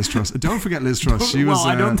 Forget Liz Truss. Don't forget Liz Truss. She was.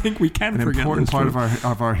 I don't think we can an forget important Liz part Truss.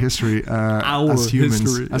 of our history as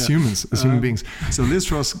humans, as human beings. So Liz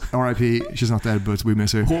Truss, R.I.P. She's not dead, but we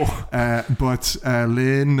miss her. But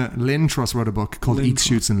Lynn Truss wrote a book called Eats,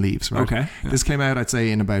 Shoots and Leaves. Right. Okay. Yeah. This came out, I'd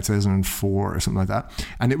say, in about 2004 or something like that,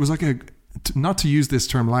 and it was like not to use this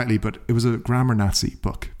term lightly, but it was a grammar Nazi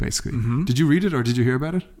book, basically. Mm-hmm. Did you read it or did you hear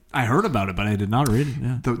about it? I heard about it, but I did not read it.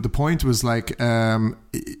 Yeah. The point was like,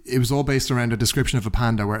 it was all based around a description of a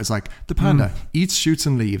panda, where it's like, the panda eats, shoots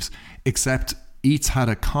and leaves, except eats had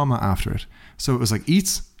a comma after it. So it was like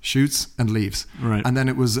eats, shoots and leaves. Right. And then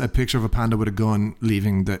it was a picture of a panda with a gun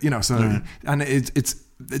leaving and it's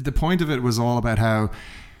the point of it was all about how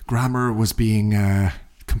grammar was being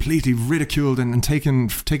completely ridiculed and taken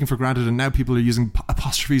for granted, and now people are using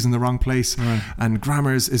apostrophes in the wrong place, and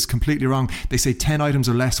grammar is completely wrong. They say 10 items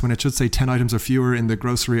or less when it should say 10 items or fewer in the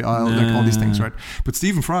grocery aisle, like all these things, right? But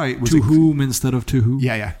Stephen Fry was to whom instead of to who.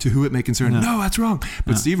 Yeah, to who it may concern. No, that's wrong.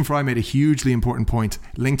 But Stephen Fry made a hugely important point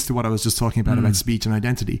linked to what I was just talking about speech and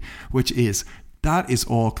identity, which is that is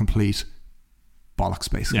all complete bollocks,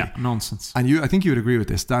 basically. Yeah, nonsense. And I think you would agree with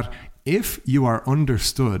this, that if you are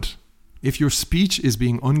understood, if your speech is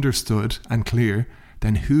being understood and clear,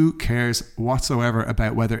 then who cares whatsoever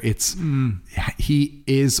about whether it's he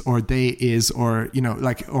is or they is or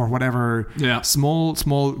or whatever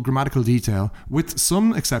small grammatical detail, with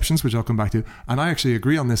some exceptions which I'll come back to. And I actually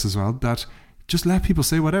agree on this as well, that just let people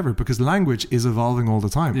say whatever, because language is evolving all the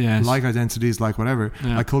time. Yes. Like identities, like whatever,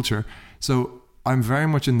 like culture. So I'm very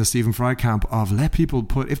much in the Stephen Fry camp of let people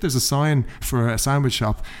put, if there's a sign for a sandwich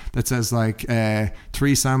shop that says like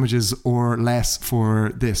 3 sandwiches or less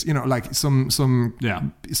for this, you know, like some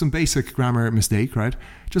basic grammar mistake, right?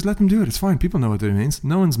 Just let them do it. It's fine. People know what it means.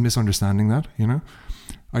 No one's misunderstanding that, you know?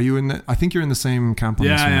 Are you in the, I think you're in the same camp on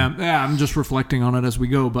this one. Yeah, I'm just reflecting on it as we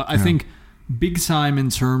go. But I think big time in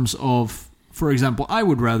terms of, for example, I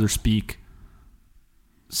would rather speak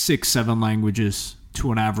 6-7 languages to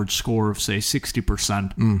an average score of say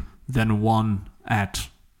 60% than one at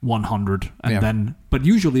 100, and then but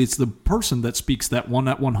usually it's the person that speaks that one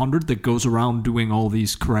at 100 that goes around doing all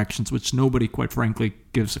these corrections, which nobody quite frankly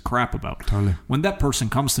gives a crap about. Totally. When that person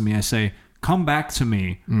comes to me, I say, come back to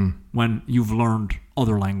me when you've learned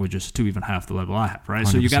other languages to even half the level I have, right? 100%.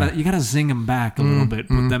 So you gotta zing them back a little bit,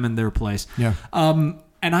 put them in their place. And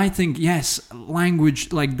I think, yes,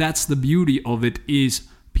 language, like that's the beauty of it, is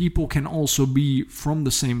people can also be from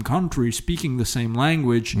the same country, speaking the same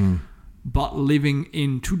language, but living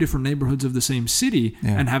in 2 different neighborhoods of the same city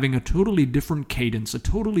and having a totally different cadence, a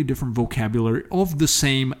totally different vocabulary of the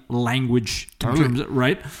same language, in terms of,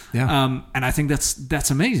 right? And I think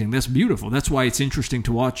that's amazing. That's beautiful. That's why it's interesting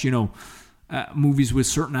to watch, you know, movies with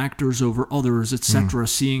certain actors over others, etc.,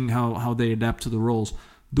 seeing how they adapt to the roles.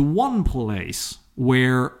 The one place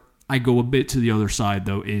where I go a bit to the other side,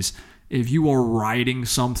 though, is if you are writing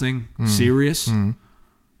something serious,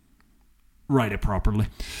 write it properly.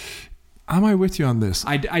 Am I with you on this?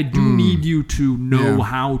 I do need you to know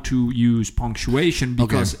how to use punctuation,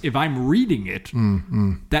 because if I'm reading it,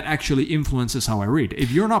 that actually influences how I read.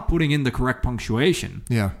 If you're not putting in the correct punctuation,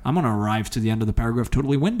 I'm going to arrive to the end of the paragraph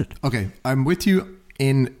totally winded. Okay, I'm with you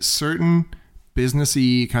in certain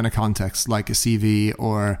businessy kind of contexts, like a CV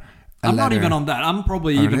or I'm not even on that. I'm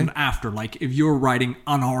probably even after, like if you're writing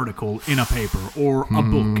an article in a paper or a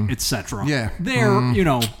book, etc. You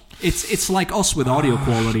know, it's like us with audio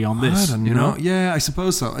quality on this. I don't know. Yeah, I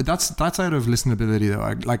suppose so. That's out of listenability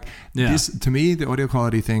though. This, to me, the audio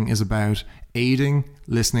quality thing is about aiding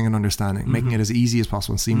listening and understanding, making it as easy as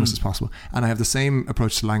possible and seamless as possible. And I have the same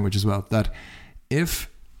approach to language as well. That if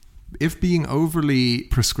being overly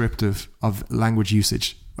prescriptive of language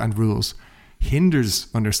usage and rules hinders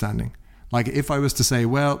understanding. Like if I was to say,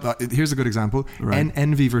 well, here's a good example.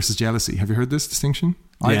 Envy versus jealousy. Have you heard this distinction?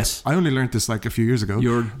 Yes. I only learned this like a few years ago.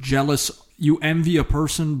 You're jealous. You envy a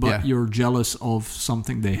person, but you're jealous of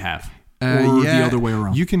something they have. Or the other way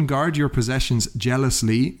around. You can guard your possessions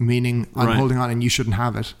jealously, meaning I'm holding on and you shouldn't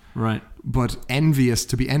have it. Right. But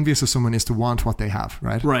to be envious of someone is to want what they have,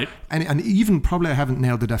 right? Right. And even probably I haven't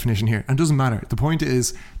nailed the definition here. And it doesn't matter. The point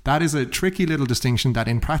is that is a tricky little distinction that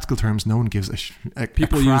in practical terms no one gives a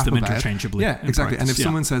People crap use them about. interchangeably. Yeah, exactly. Practice. And if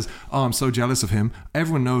someone says, oh, I'm so jealous of him,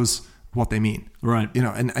 everyone knows what they mean. Right. You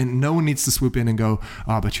know, and no one needs to swoop in and go,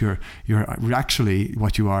 oh, but you're actually,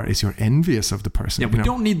 what you are is you're envious of the person. Yeah, we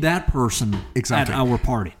don't need that person at our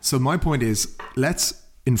party. So my point is, let's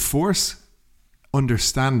enforce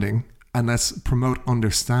understanding and let's promote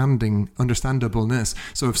understandableness.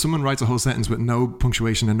 So if someone writes a whole sentence with no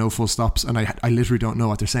punctuation and no full stops, and I literally don't know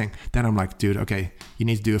what they're saying, then I'm like, dude, okay, you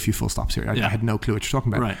need to do a few full stops here. I had no clue what you're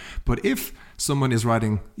talking about. Right. But if someone is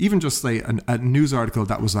writing, even just say a news article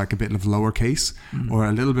that was like a bit of lowercase or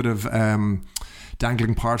a little bit of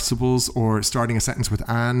dangling participles or starting a sentence with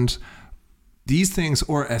and, these things,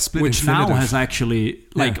 or a split which infinitive. Now has actually,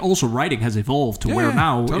 also writing has evolved to where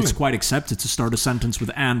now it's quite accepted to start a sentence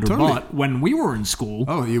with and or but. When we were in school,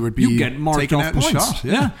 you get marked taken off out points. And shot.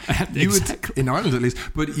 Yeah. Exactly. You would, in Ireland at least.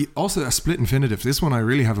 But also a split infinitive. This one I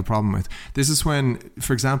really have a problem with. This is when,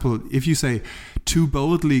 for example, if you say to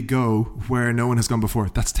boldly go where no one has gone before,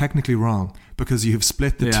 that's technically wrong because you have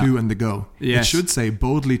split the to and the go. Yes. It should say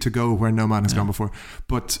boldly to go where no man has gone before.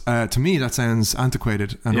 But to me, that sounds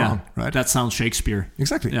antiquated and wrong, right? That sounds Shakespeare.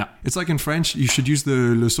 Exactly. Yeah. It's like in French, you should use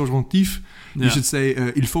le subjonctif. You should say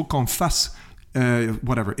il faut qu'on fasse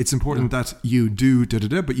whatever. It's important that you do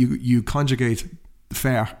but you conjugate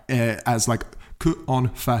faire as like que on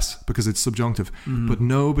fasse because it's subjunctive. But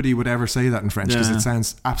nobody would ever say that in French because it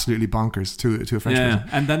sounds absolutely bonkers to a French person.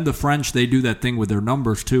 And then the French, they do that thing with their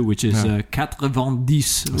numbers too, which is 90, right?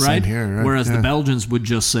 Same here, right? Whereas the Belgians would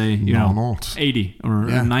just say, 80 or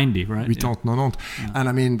 90, right? 90. And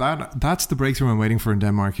I mean, that's the breakthrough I'm waiting for in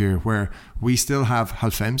Denmark here, where we still have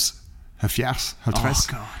halfems, halfjars,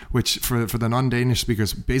 halftres, which for the non-Danish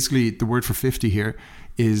speakers, basically the word for 50 here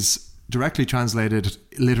is directly translated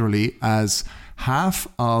literally as half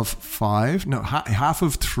of 3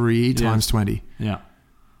 times 20. Yeah.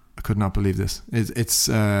 I could not believe this. It's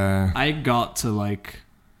I got to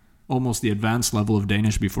almost the advanced level of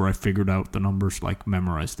Danish before I figured out the numbers like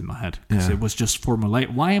memorized in my head. Because it was just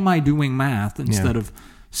formulate. Why am I doing math instead of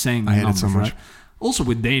saying the numbers, so much. Right? Also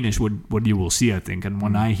with Danish, what you will see, I think, and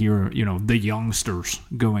when I hear, the youngsters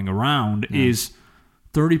going around is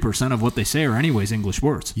 30% of what they say are anyways English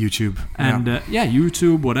words. YouTube. And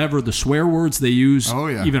YouTube, whatever, the swear words they use,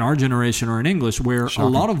 even our generation are in English, where a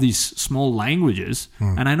lot of these small languages,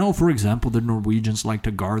 and I know, for example, the Norwegians like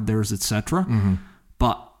to guard theirs, etc.,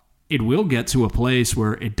 but it will get to a place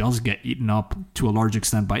where it does get eaten up to a large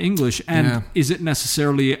extent by English. And is it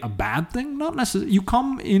necessarily a bad thing? Not necessarily. You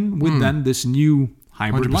come in with then this new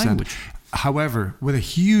hybrid 100%. Language. However, with a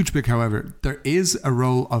huge big however, there is a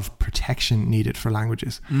role of protection needed for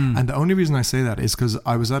languages. And the only reason I say that is because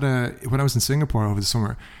I was when I was in Singapore over the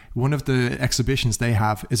summer, one of the exhibitions they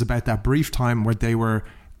have is about that brief time where they were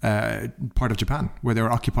part of Japan, where they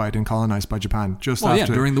were occupied and colonized by Japan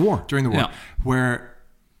during the war. Where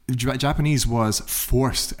Japanese was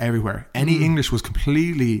forced everywhere. Any English was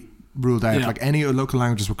completely ruled out. Like any local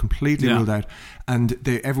languages were completely ruled out, and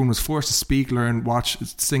everyone was forced to speak, learn, watch,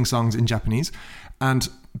 sing songs in Japanese. And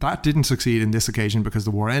that didn't succeed in this occasion because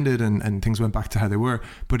the war ended and things went back to how they were,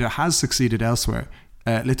 but it has succeeded elsewhere.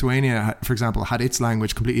 Lithuania, for example, had its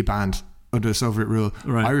language completely banned under Soviet rule.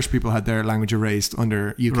 Irish people had their language erased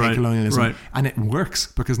under UK colonialism, and it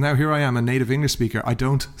works because now here I am, a native English speaker. I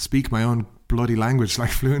don't speak my own bloody language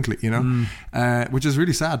like fluently, which is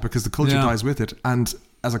really sad because the culture dies with it. And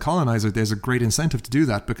as a colonizer, there's a great incentive to do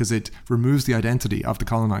that because it removes the identity of the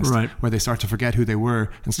colonized, where they start to forget who they were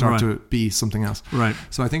and start to be something else.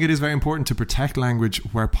 So I think it is very important to protect language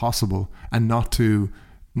where possible and not to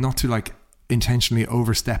like intentionally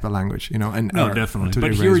overstep a language, definitely.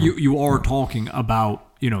 But here you are talking about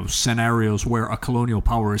scenarios where a colonial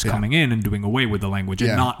power is coming in and doing away with the language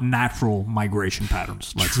and not natural migration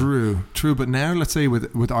patterns. True. But now let's say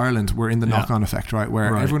with Ireland, we're in the knock-on effect, right?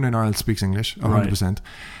 Where everyone in Ireland speaks English 100%,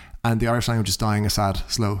 and the Irish language is dying a sad,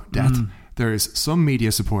 slow death. There is some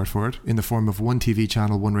media support for it in the form of one TV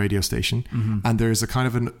channel, one radio station, and there's a kind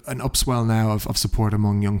of an upswell now of support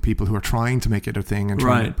among young people who are trying to make it a thing and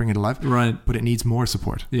trying to bring it alive. But it needs more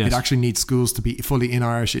support. It actually needs schools to be fully in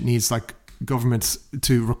Irish. It needs governments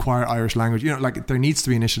to require Irish language. There needs to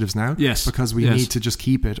be initiatives now. Because we need to just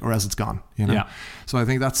keep it or else it's gone. So I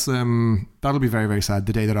think that's that'll be very, very sad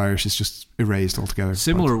the day that Irish is just erased altogether.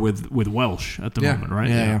 Similar with Welsh at the moment, right?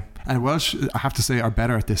 Yeah. And Welsh, I have to say, are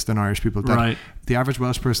better at this than Irish people. The average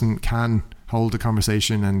Welsh person can hold a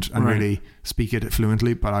conversation and really speak it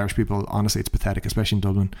fluently, but Irish people, honestly, it's pathetic, especially in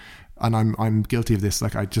Dublin. And I'm guilty of this.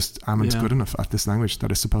 I just am good enough at this language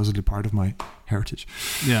that is supposedly part of my heritage.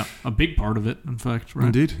 Yeah, a big part of it, in fact.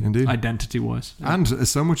 Right? Indeed. Identity-wise. Yeah. And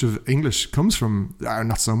so much of English comes from,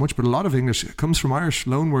 not so much, but a lot of English comes from Irish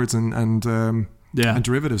loanwords and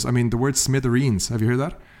derivatives. I mean, the word smithereens, have you heard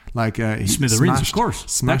that? Smithereens, of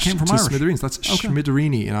course. That came from Irish. Smithereens. That's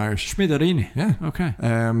schmitherini in Irish. Schmitherini. Yeah. Okay.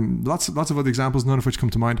 Lots of other examples, none of which come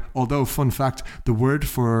to mind. Although, fun fact, the word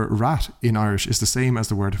for rat in Irish is the same as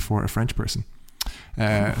the word for a French person.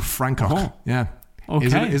 Francoch. Yeah.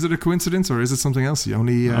 Okay. Is it a coincidence or is it something else? You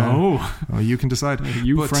can decide.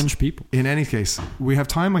 But French people. In any case, we have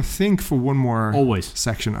time, I think, for one more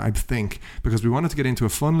section, I think, because we wanted to get into a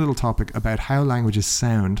fun little topic about how languages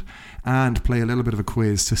sound and play a little bit of a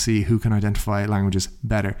quiz to see who can identify languages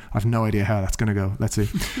better. I've no idea how that's going to go. Let's see.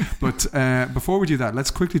 But before we do that,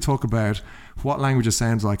 let's quickly talk about what languages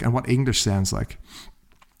sounds like and what English sounds like.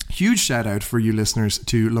 Huge shout out for you listeners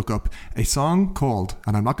to look up a song called,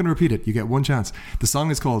 and I'm not going to repeat it, you get one chance. The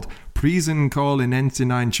song is called Prisen Call in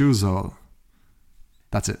Entinine Chuzol.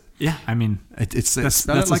 That's it. Yeah, I mean, that's as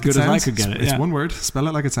good as I could get it. It's one word. Spell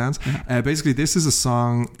it like it sounds. Basically, this is a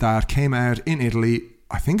song that came out in Italy,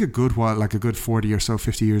 I think a good 40 or so,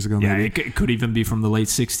 50 years ago, maybe. Yeah, it could even be from the late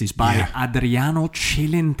 60s by Adriano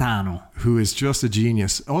Celentano. Who is just a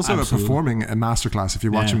genius. Also performing a masterclass if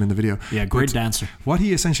you watch him in the video. Yeah, great dancer. What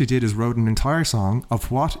he essentially did is wrote an entire song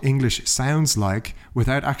of what English sounds like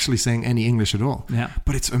without actually saying any English at all. Yeah.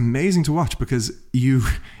 But it's amazing to watch because you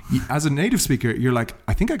as a native speaker, you're like,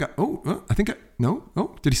 I think I got,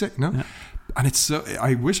 did he say? No. Yeah. And it's so,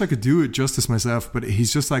 I wish I could do it justice myself, but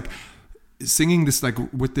he's just like, singing this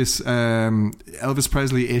with this Elvis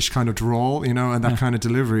Presley-ish kind of drawl, and that kind of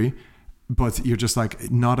delivery, but you're just like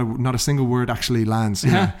not a single word actually lands.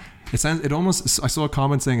 It sounds. It almost. I saw a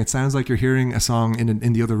comment saying it sounds like you're hearing a song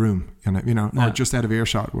in the other room, or just out of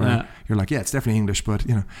earshot, where you're like, it's definitely English, but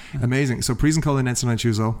amazing. So Prisen Call in Entinine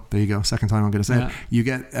Chuzol. There you go. Second time I'm going to say it. You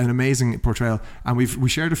get an amazing portrayal, and we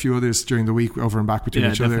shared a few others during the week over and back between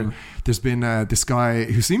each other. There's been this guy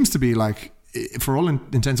who seems to be like for all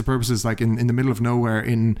intents and purposes, like in the middle of nowhere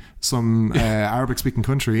in some Arabic-speaking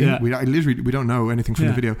country. Yeah. We don't know anything from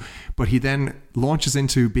the video. But he then launches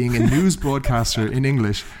into being a news broadcaster in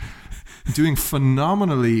English, doing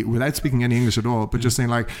phenomenally without speaking any English at all, but just saying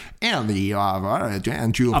like,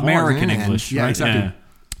 American English. Yeah, right? exactly. Yeah.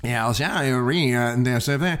 And they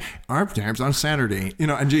say Archetypes on Saturday,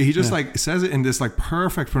 and he just like says it in this like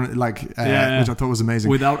perfect which I thought was amazing,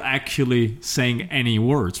 without actually saying any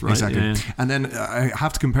words, right? Exactly. And then I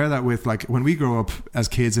have to compare that with like when we grow up as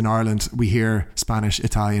kids in Ireland, we hear Spanish,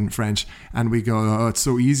 Italian, French, and we go, oh, it's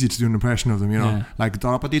so easy to do an impression of them, like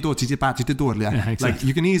exactly. Like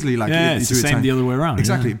you can easily it's the same the other way around.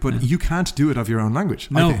 Exactly, but you can't do it of your own language.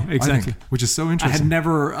 No, I think, exactly. Which is so interesting. I had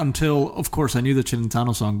never, until of course I knew the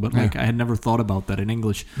Celentano song, but like I had never thought about that in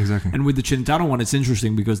English. Exactly. And with the Celentano one, it's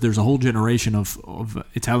interesting because there's a whole generation of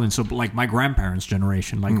Italians. So like my grandparents'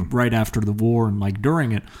 generation, like right after the war and like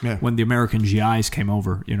during it, when the American GIs came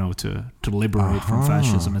over, to liberate from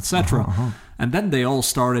fascism, etc. And then they all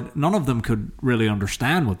started, none of them could really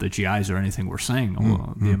understand what the GIs or anything were saying,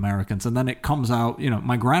 the Americans. And then it comes out,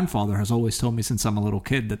 my grandfather has always told me since I'm a little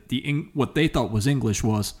kid that what they thought was English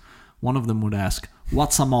was, one of them would ask,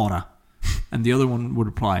 "What's amora?" And the other one would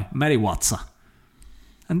reply, "Mary Watsa."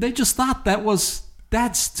 And they just thought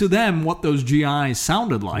that's to them what those GIs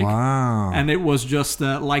sounded like. Wow. And it was just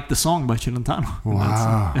like the song by Celentano.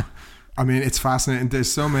 Wow. I mean, it's fascinating.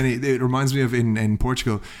 There's so many. It reminds me of in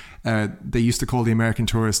Portugal, they used to call the American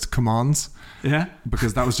tourist "come-ons." Yeah.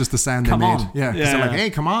 Because that was just the sound they made. Yeah. They're like,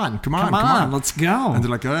 "Hey, come on, let's go." And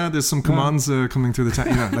they're like, there's some come-ons coming through the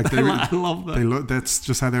town. Like they really, I love that. That's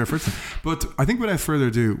just how they refer to them. But I think without further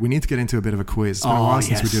ado, we need to get into a bit of a quiz. It's been a while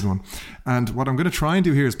since we did one. And what I'm going to try and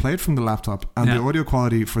do here is play it from the laptop. And the audio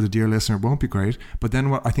quality for the dear listener won't be great. But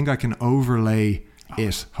then what I think I can overlay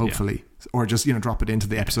it, hopefully. Or just, drop it into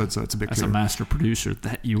the episode so it's a bit clearer. As a master producer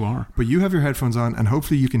that you are. But you have your headphones on and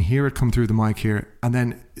hopefully you can hear it come through the mic here. And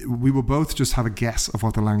then we will both just have a guess of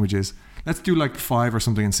what the language is. Let's do like 5 or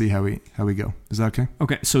something and see how we go. Is that okay?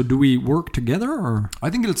 Okay, so do we work together or?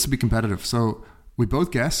 I think it's to be competitive. So we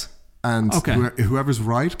both guess and whoever's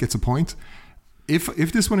right gets a point.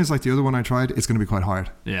 If this one is like the other one I tried, it's going to be quite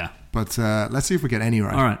hard. Yeah. But let's see if we get any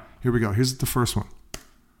right. All right. Here we go. Here's the first one.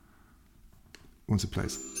 Once it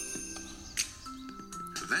plays.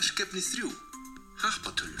 Verkefni 3.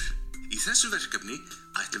 Happatölur. Í þessu verkefni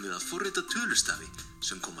ætlum við að forrita tölustafi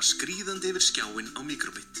sem koma skríðandi yfir skjáinn á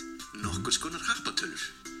mikrobit. Nokkurs konar happatölur.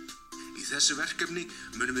 Í þessu verkefni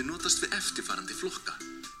munum við notast við eftirfarandi flokka: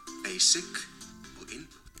 basic og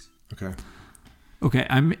input. Okay,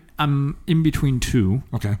 I'm in between two.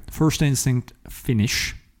 Okay. First instinct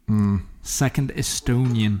Finnish. Second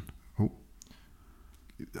Estonian. Oh.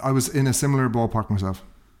 I was in a similar ballpark myself.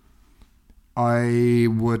 I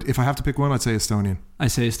would, if I have to pick one, I'd say Estonian. I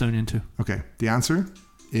say Estonian too. Okay. The answer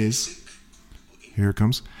is, here it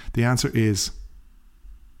comes. The answer is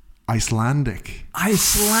Icelandic.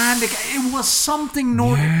 It was something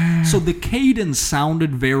Nordic. Yeah. So the cadence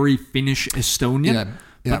sounded very Finnish Estonian.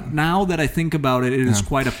 Yeah. But now that I think about it, it is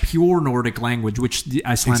quite a pure Nordic language, which the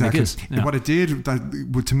Icelandic is. Yeah. What it did, that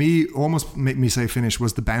would to me almost make me say Finnish,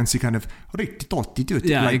 was the bouncy kind of,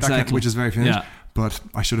 exactly. Which is very Finnish. Yeah. But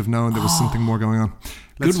I should have known there was something more going on.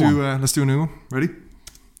 Let's do a new one. Ready?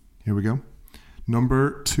 Here we go.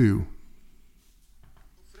 Number 2.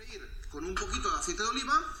 Con un poquito de aceite de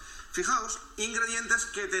oliva. Fijaos,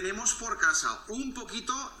 ingredientes que tenemos por casa. Un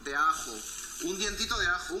poquito de ajo. Un dientito de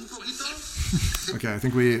ajo. Un poquito. Okay, I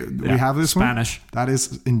think we have this Spanish. One. That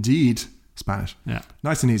is indeed Spanish. Yeah.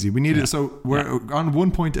 Nice and easy. We need it. So we're on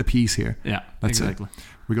 1 point apiece here. Yeah, That's exactly.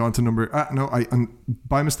 We go on to number...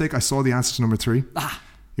 by mistake, I saw the answer to number 3.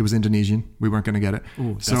 It was Indonesian. We weren't going to get it.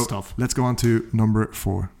 Ooh, that's tough. Let's go on to number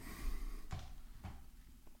 4.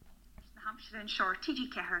 Short TG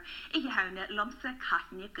Keher, Igahona, Lumsa,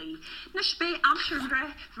 Katniki. Nashbe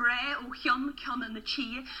Amshire, Vray, O Hyun, Kyun and the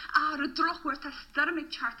Chi, a Drochworth, a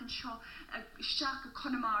Sturmic Chartan Shaw, Shaka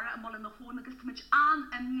Connemara, and Mullen the Hone, the Gustamich, and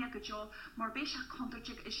Niagajo, Morbesha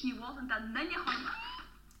Contorjig, Ishni Wall, and then Nanya.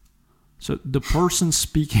 So the person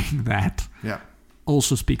speaking that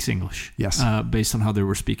also speaks English. Yes. Based on how they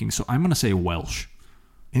were speaking. So I'm going to say Welsh.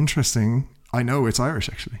 Interesting. I know it's Irish,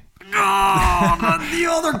 actually. Oh, the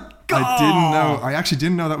other guy. I actually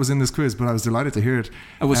didn't know that was in this quiz, but I was delighted to hear it.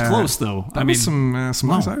 It was close, though. That was some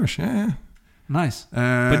nice Irish. Yeah. Nice.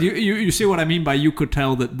 But you see what I mean by you could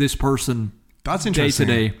tell that this person... That's interesting.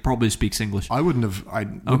 Day to day probably speaks English. I wouldn't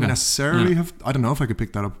necessarily have. I don't know if I could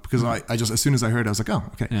pick that up because I just, as soon as I heard it, I was like, oh,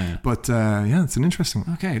 okay. Yeah. But it's an interesting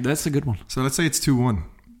one. Okay, that's a good one. So let's say it's 2-1.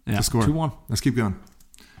 Yeah, the score. 2-1. Let's keep going.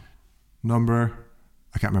 Number,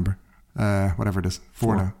 I can't remember. whatever it is.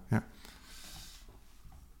 4 now. Yeah.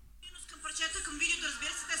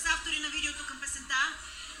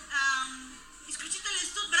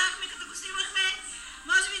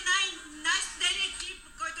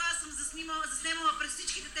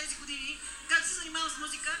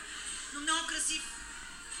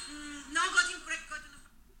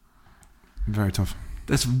 Very tough.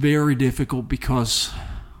 That's very difficult because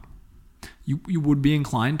you would be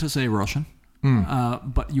inclined to say Russian,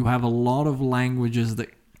 but you have a lot of languages that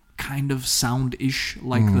kind of sound-ish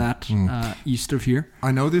like that east of here.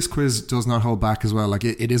 I know this quiz does not hold back as well. Like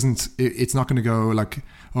it isn't. It's not going to go like,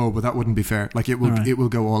 oh, but that wouldn't be fair. Like it will. Right. It will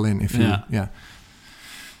go all in if you. Yeah.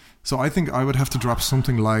 So I think I would have to drop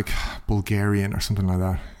something like Bulgarian or something like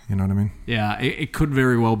that. You know what I mean? Yeah, it could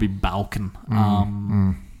very well be Balkan.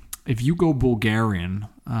 If you go Bulgarian,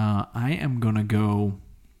 I am going to go...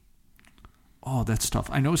 Oh, that's tough.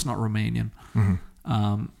 I know it's not Romanian.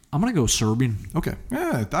 I'm going to go Serbian. Okay.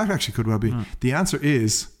 Yeah, that actually could well be. The answer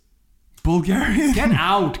is Bulgarian. Get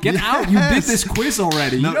out. Get out. You did this quiz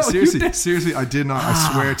already. No, seriously, I did not.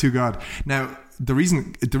 I swear to God. Now, the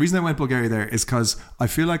reason I went Bulgaria there is because I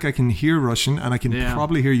feel like I can hear Russian and I can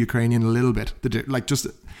probably hear Ukrainian a little bit. Like just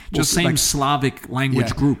same like, Slavic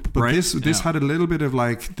language group, but right? This had a little bit of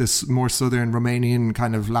like this more southern Romanian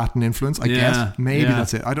kind of Latin influence. I guess maybe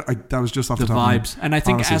that's it. That was just off the top vibes. Of me, and I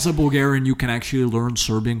think as a Bulgarian, you can actually learn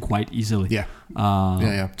Serbian quite easily.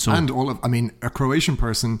 So, and a Croatian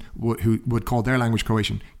person who would call their language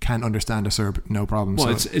Croatian can understand a Serb, no problem. Well,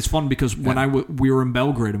 it's fun because when we were in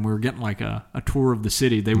Belgrade and we were getting like a tour of the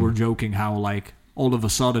city, they were joking how like all of a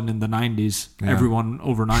sudden in the 90s, everyone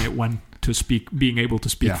overnight went to being able to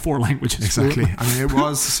speak 4 languages. Exactly. I mean, it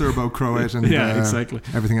was Serbo-Croat and exactly.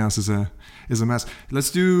 Everything else is a mess.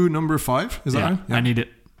 Let's do number 5. Is that right? Yeah, I need it.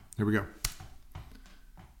 Here we go.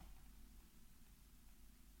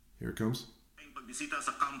 Here it comes. Pagbisita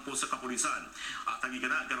sa kampo sa kapulisan at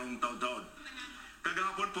nagigana karong taon-taon.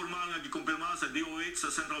 Kagahapon formal nga gikumpirma sa DOH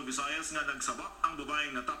sa Central Visayas nga nagsabak ang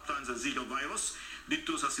babaeng nataptan sa Zika virus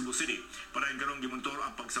dito sa Cebu City. Para karong gimontor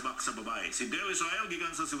ang pagsabak sa babae. Si Deo Israel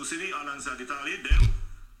gikan sa Cebu City alang sa detalye. Deo.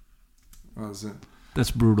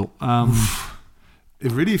 That's brutal.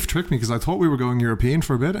 It really tricked me because I thought we were going European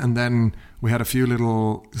for a bit, and then we had a few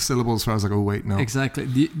little syllables where I was like, oh wait, no. Exactly.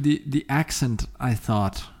 The accent I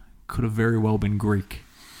thought could have very well been Greek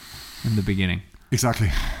in the beginning.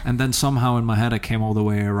 Exactly. And then somehow in my head I came all the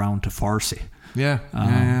way around to Farsi. Yeah.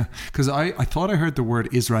 Because I thought I heard the word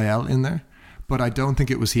Israel in there, but I don't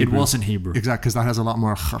think it was Hebrew. It wasn't Hebrew. Exactly, because that has a lot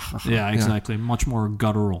more... Yeah, exactly. Much more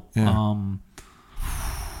guttural. Yeah.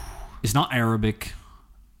 It's not Arabic.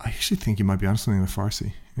 I actually think you might be on something with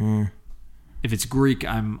Farsi. Yeah. If it's Greek,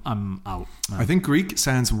 I'm out. I think Greek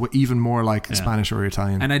sounds even more like Spanish or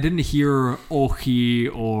Italian. And I didn't hear ohi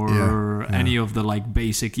or any of the like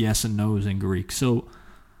basic yes and no's in Greek. So,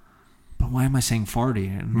 but why am I saying Fardi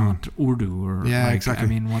and not Urdu? Or exactly. I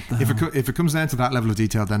mean, what the hell? If it comes down to that level of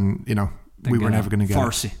detail, then we were never going to get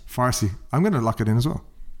Farsi. Farsi. I'm going to lock it in as well.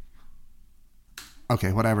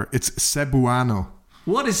 Okay, whatever. It's Cebuano.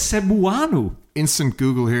 What is Cebuano? Instant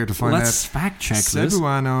Google here to find out. Let's fact check this.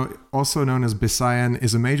 Cebuano, also known as Bisayan,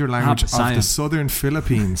 is a major language of the southern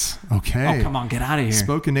Philippines. Okay. Oh, come on, get out of here.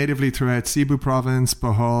 Spoken natively throughout Cebu province,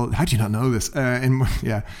 Bohol. How do you not know this?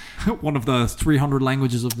 One of the 300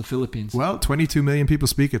 languages of the Philippines. Well, 22 million people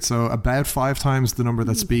speak it, so about 5 times the number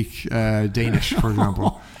that speak Danish, for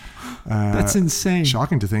example. That's insane.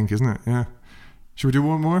 Shocking to think, isn't it? Yeah. Should we do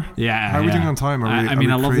one more? Yeah. How are we doing on time? I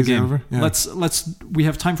love the game. Yeah. Let's. We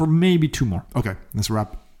have time for maybe 2 more. Okay, let's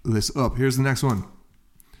wrap this up. Here's the next one.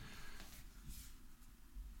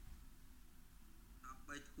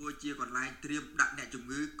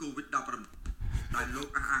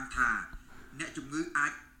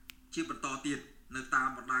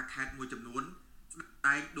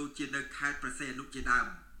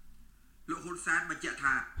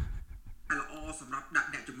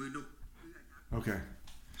 Okay.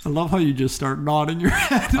 I love how you just start nodding your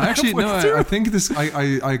head. I think this.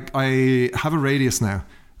 I have a radius now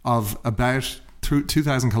of about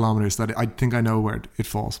 2,000 kilometers that I think I know where it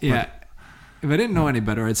falls. Yeah. If I didn't know any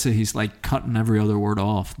better, I'd say he's like cutting every other word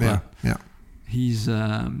off. But yeah. He's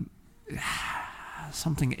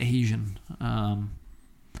something Asian.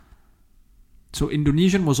 So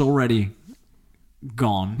Indonesian was already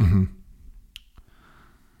gone. Mm-hmm.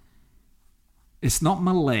 It's not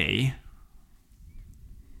Malay.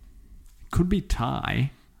 Could be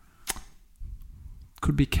Thai.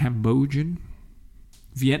 Could be Cambodian.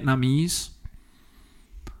 Vietnamese.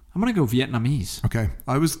 I'm going to go Vietnamese. Okay.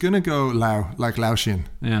 I was going to go Lao, like Laotian.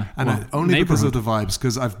 Yeah. And only because of the vibes.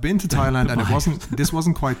 Because I've been to Thailand and this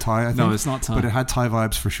wasn't quite Thai, I think. No, it's not Thai. But it had Thai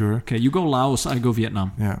vibes for sure. Okay, you go Laos, I go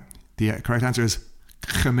Vietnam. Yeah. The correct answer is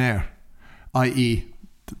Khmer, i.e.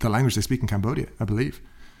 the language they speak in Cambodia, I believe.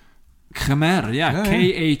 Khmer, yeah.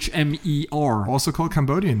 Khmer. Also called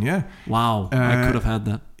Cambodian, yeah. Wow, I could have had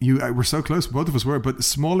that. We're so close, both of us were. But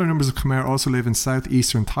smaller numbers of Khmer also live in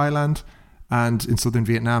southeastern Thailand and in southern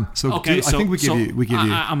Vietnam. So I think we give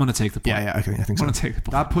you. I'm going to take the point. Yeah, okay, I think so. I'm going to take the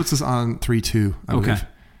point. That puts us on 3-2, I believe.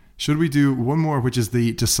 Should we do one more, which is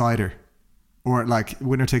the decider? Or like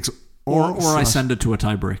winner takes all? Or I send it to a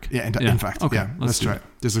tie break. Yeah, in fact. Okay, yeah, let's try it.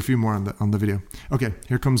 There's a few more on the video. Okay,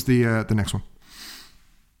 here comes the next one.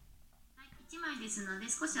 1枚ですので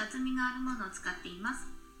少し厚みがあるものを使っています。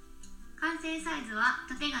完成サイズは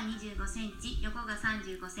縦が25センチ、横が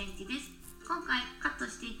35センチです。今回カット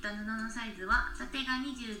していった布のサイズは縦が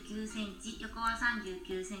29センチ、横は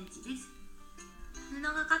39センチです。布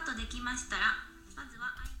がカットできましたら、まず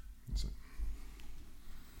は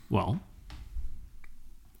Well,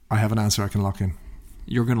 I have an answer I can lock in.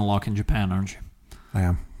 You're going to lock in Japan, aren't you? I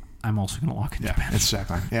am. I'm also going to lock in Japan. It's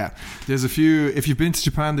Japan. Yeah. There's a few, if you've been to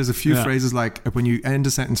Japan, there's a few phrases like when you end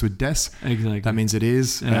a sentence with des, that means it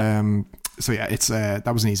is. Yeah. So yeah, it's that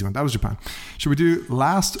was an easy one. That was Japan. Should we do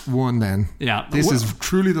last one then? Yeah. This is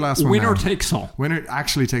truly the last one. Winner takes all. Winner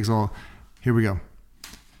actually takes all. Here we go.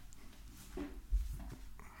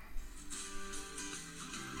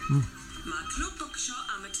 Mae Clwb Bocsio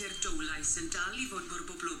Amatur Dowlais yn dal I fod mor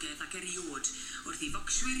boblogaidd ac eriod wrth I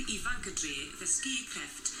focswyr ifanc y dre ddysgu I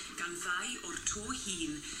crefft gan ddau o'r to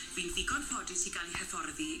hun fi'n ddigon ffodus I gael ei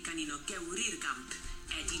hyfforddi gan un o gewri'r gamp,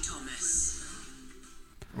 Eddie Thomas.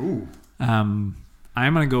 Ooh. I'm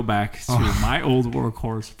going to go back to my old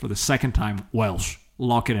workhorse for the second time. Welsh.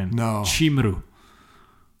 Lock it in. No. Chimru.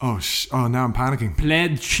 Oh, now I'm panicking.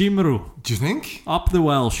 Pled Chimru. Do you think? Up the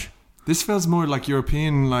Welsh. This feels more like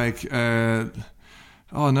European, like... oh,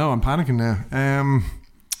 no, I'm panicking now.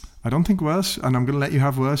 I don't think Welsh, and I'm going to let you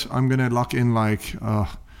have Welsh. I'm going to lock in, like...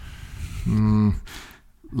 No.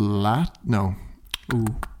 Ooh.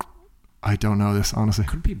 I don't know this, honestly.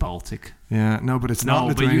 Could be Baltic. Yeah, no, but it's not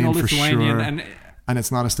Lithuanian, but you know for Lithuanian sure. And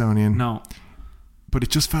it's not Estonian. No. But it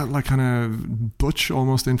just felt like kind of Dutch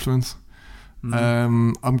almost influence.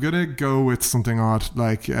 I'm going to go with something odd,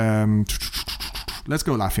 like... let's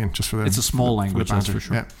go Latvian, just for the... It's a small language, that's for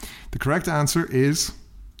sure. Yeah. The correct answer is...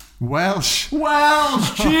 Welsh.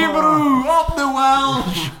 Welsh. Chimru. Up the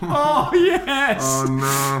Welsh. Oh, yes. Oh,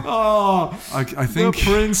 no. Oh. I think... The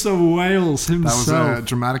Prince of Wales himself. That was a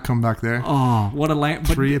dramatic comeback there. Oh, what a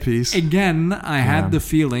language. 3 apiece. Again, I had the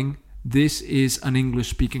feeling this is an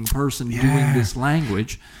English-speaking person doing this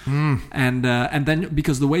language. And then,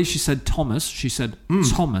 because the way she said Thomas, she said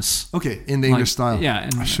Thomas. Okay, in the English style. Yeah.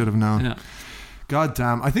 I should have known. Yeah. God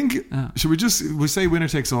damn. I think, should we say winner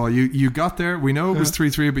takes all? You got there. We know it was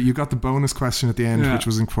 3-3, but you got the bonus question at the end, which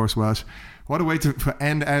was in course Welsh. What a way to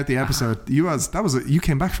end out the episode. You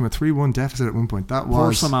came back from a 3-1 deficit at one point. That was...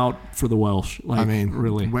 Pour some out for the Welsh. Like, I mean,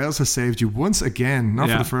 really. Wales has saved you once again, not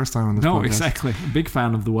for the first time on this podcast. No, exactly. Big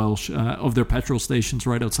fan of the Welsh, of their petrol stations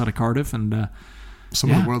right outside of Cardiff, and... some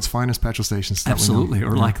of the world's finest petrol stations. Absolutely,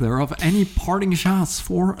 or lack thereof. Any parting shots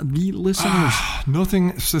for the listeners?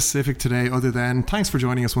 Nothing specific today other than thanks for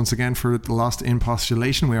joining us once again for the Lost in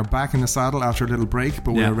Postulation. We are back in the saddle after a little break,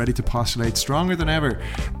 but we are ready to postulate stronger than ever.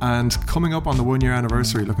 And coming up on the 1-year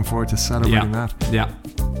anniversary, looking forward to celebrating that. Yeah.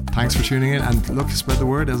 Thanks for tuning in, and look, spread the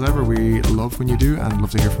word as ever. We love when you do and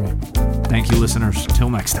love to hear from you. Thank you, listeners. Till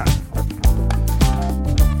next time.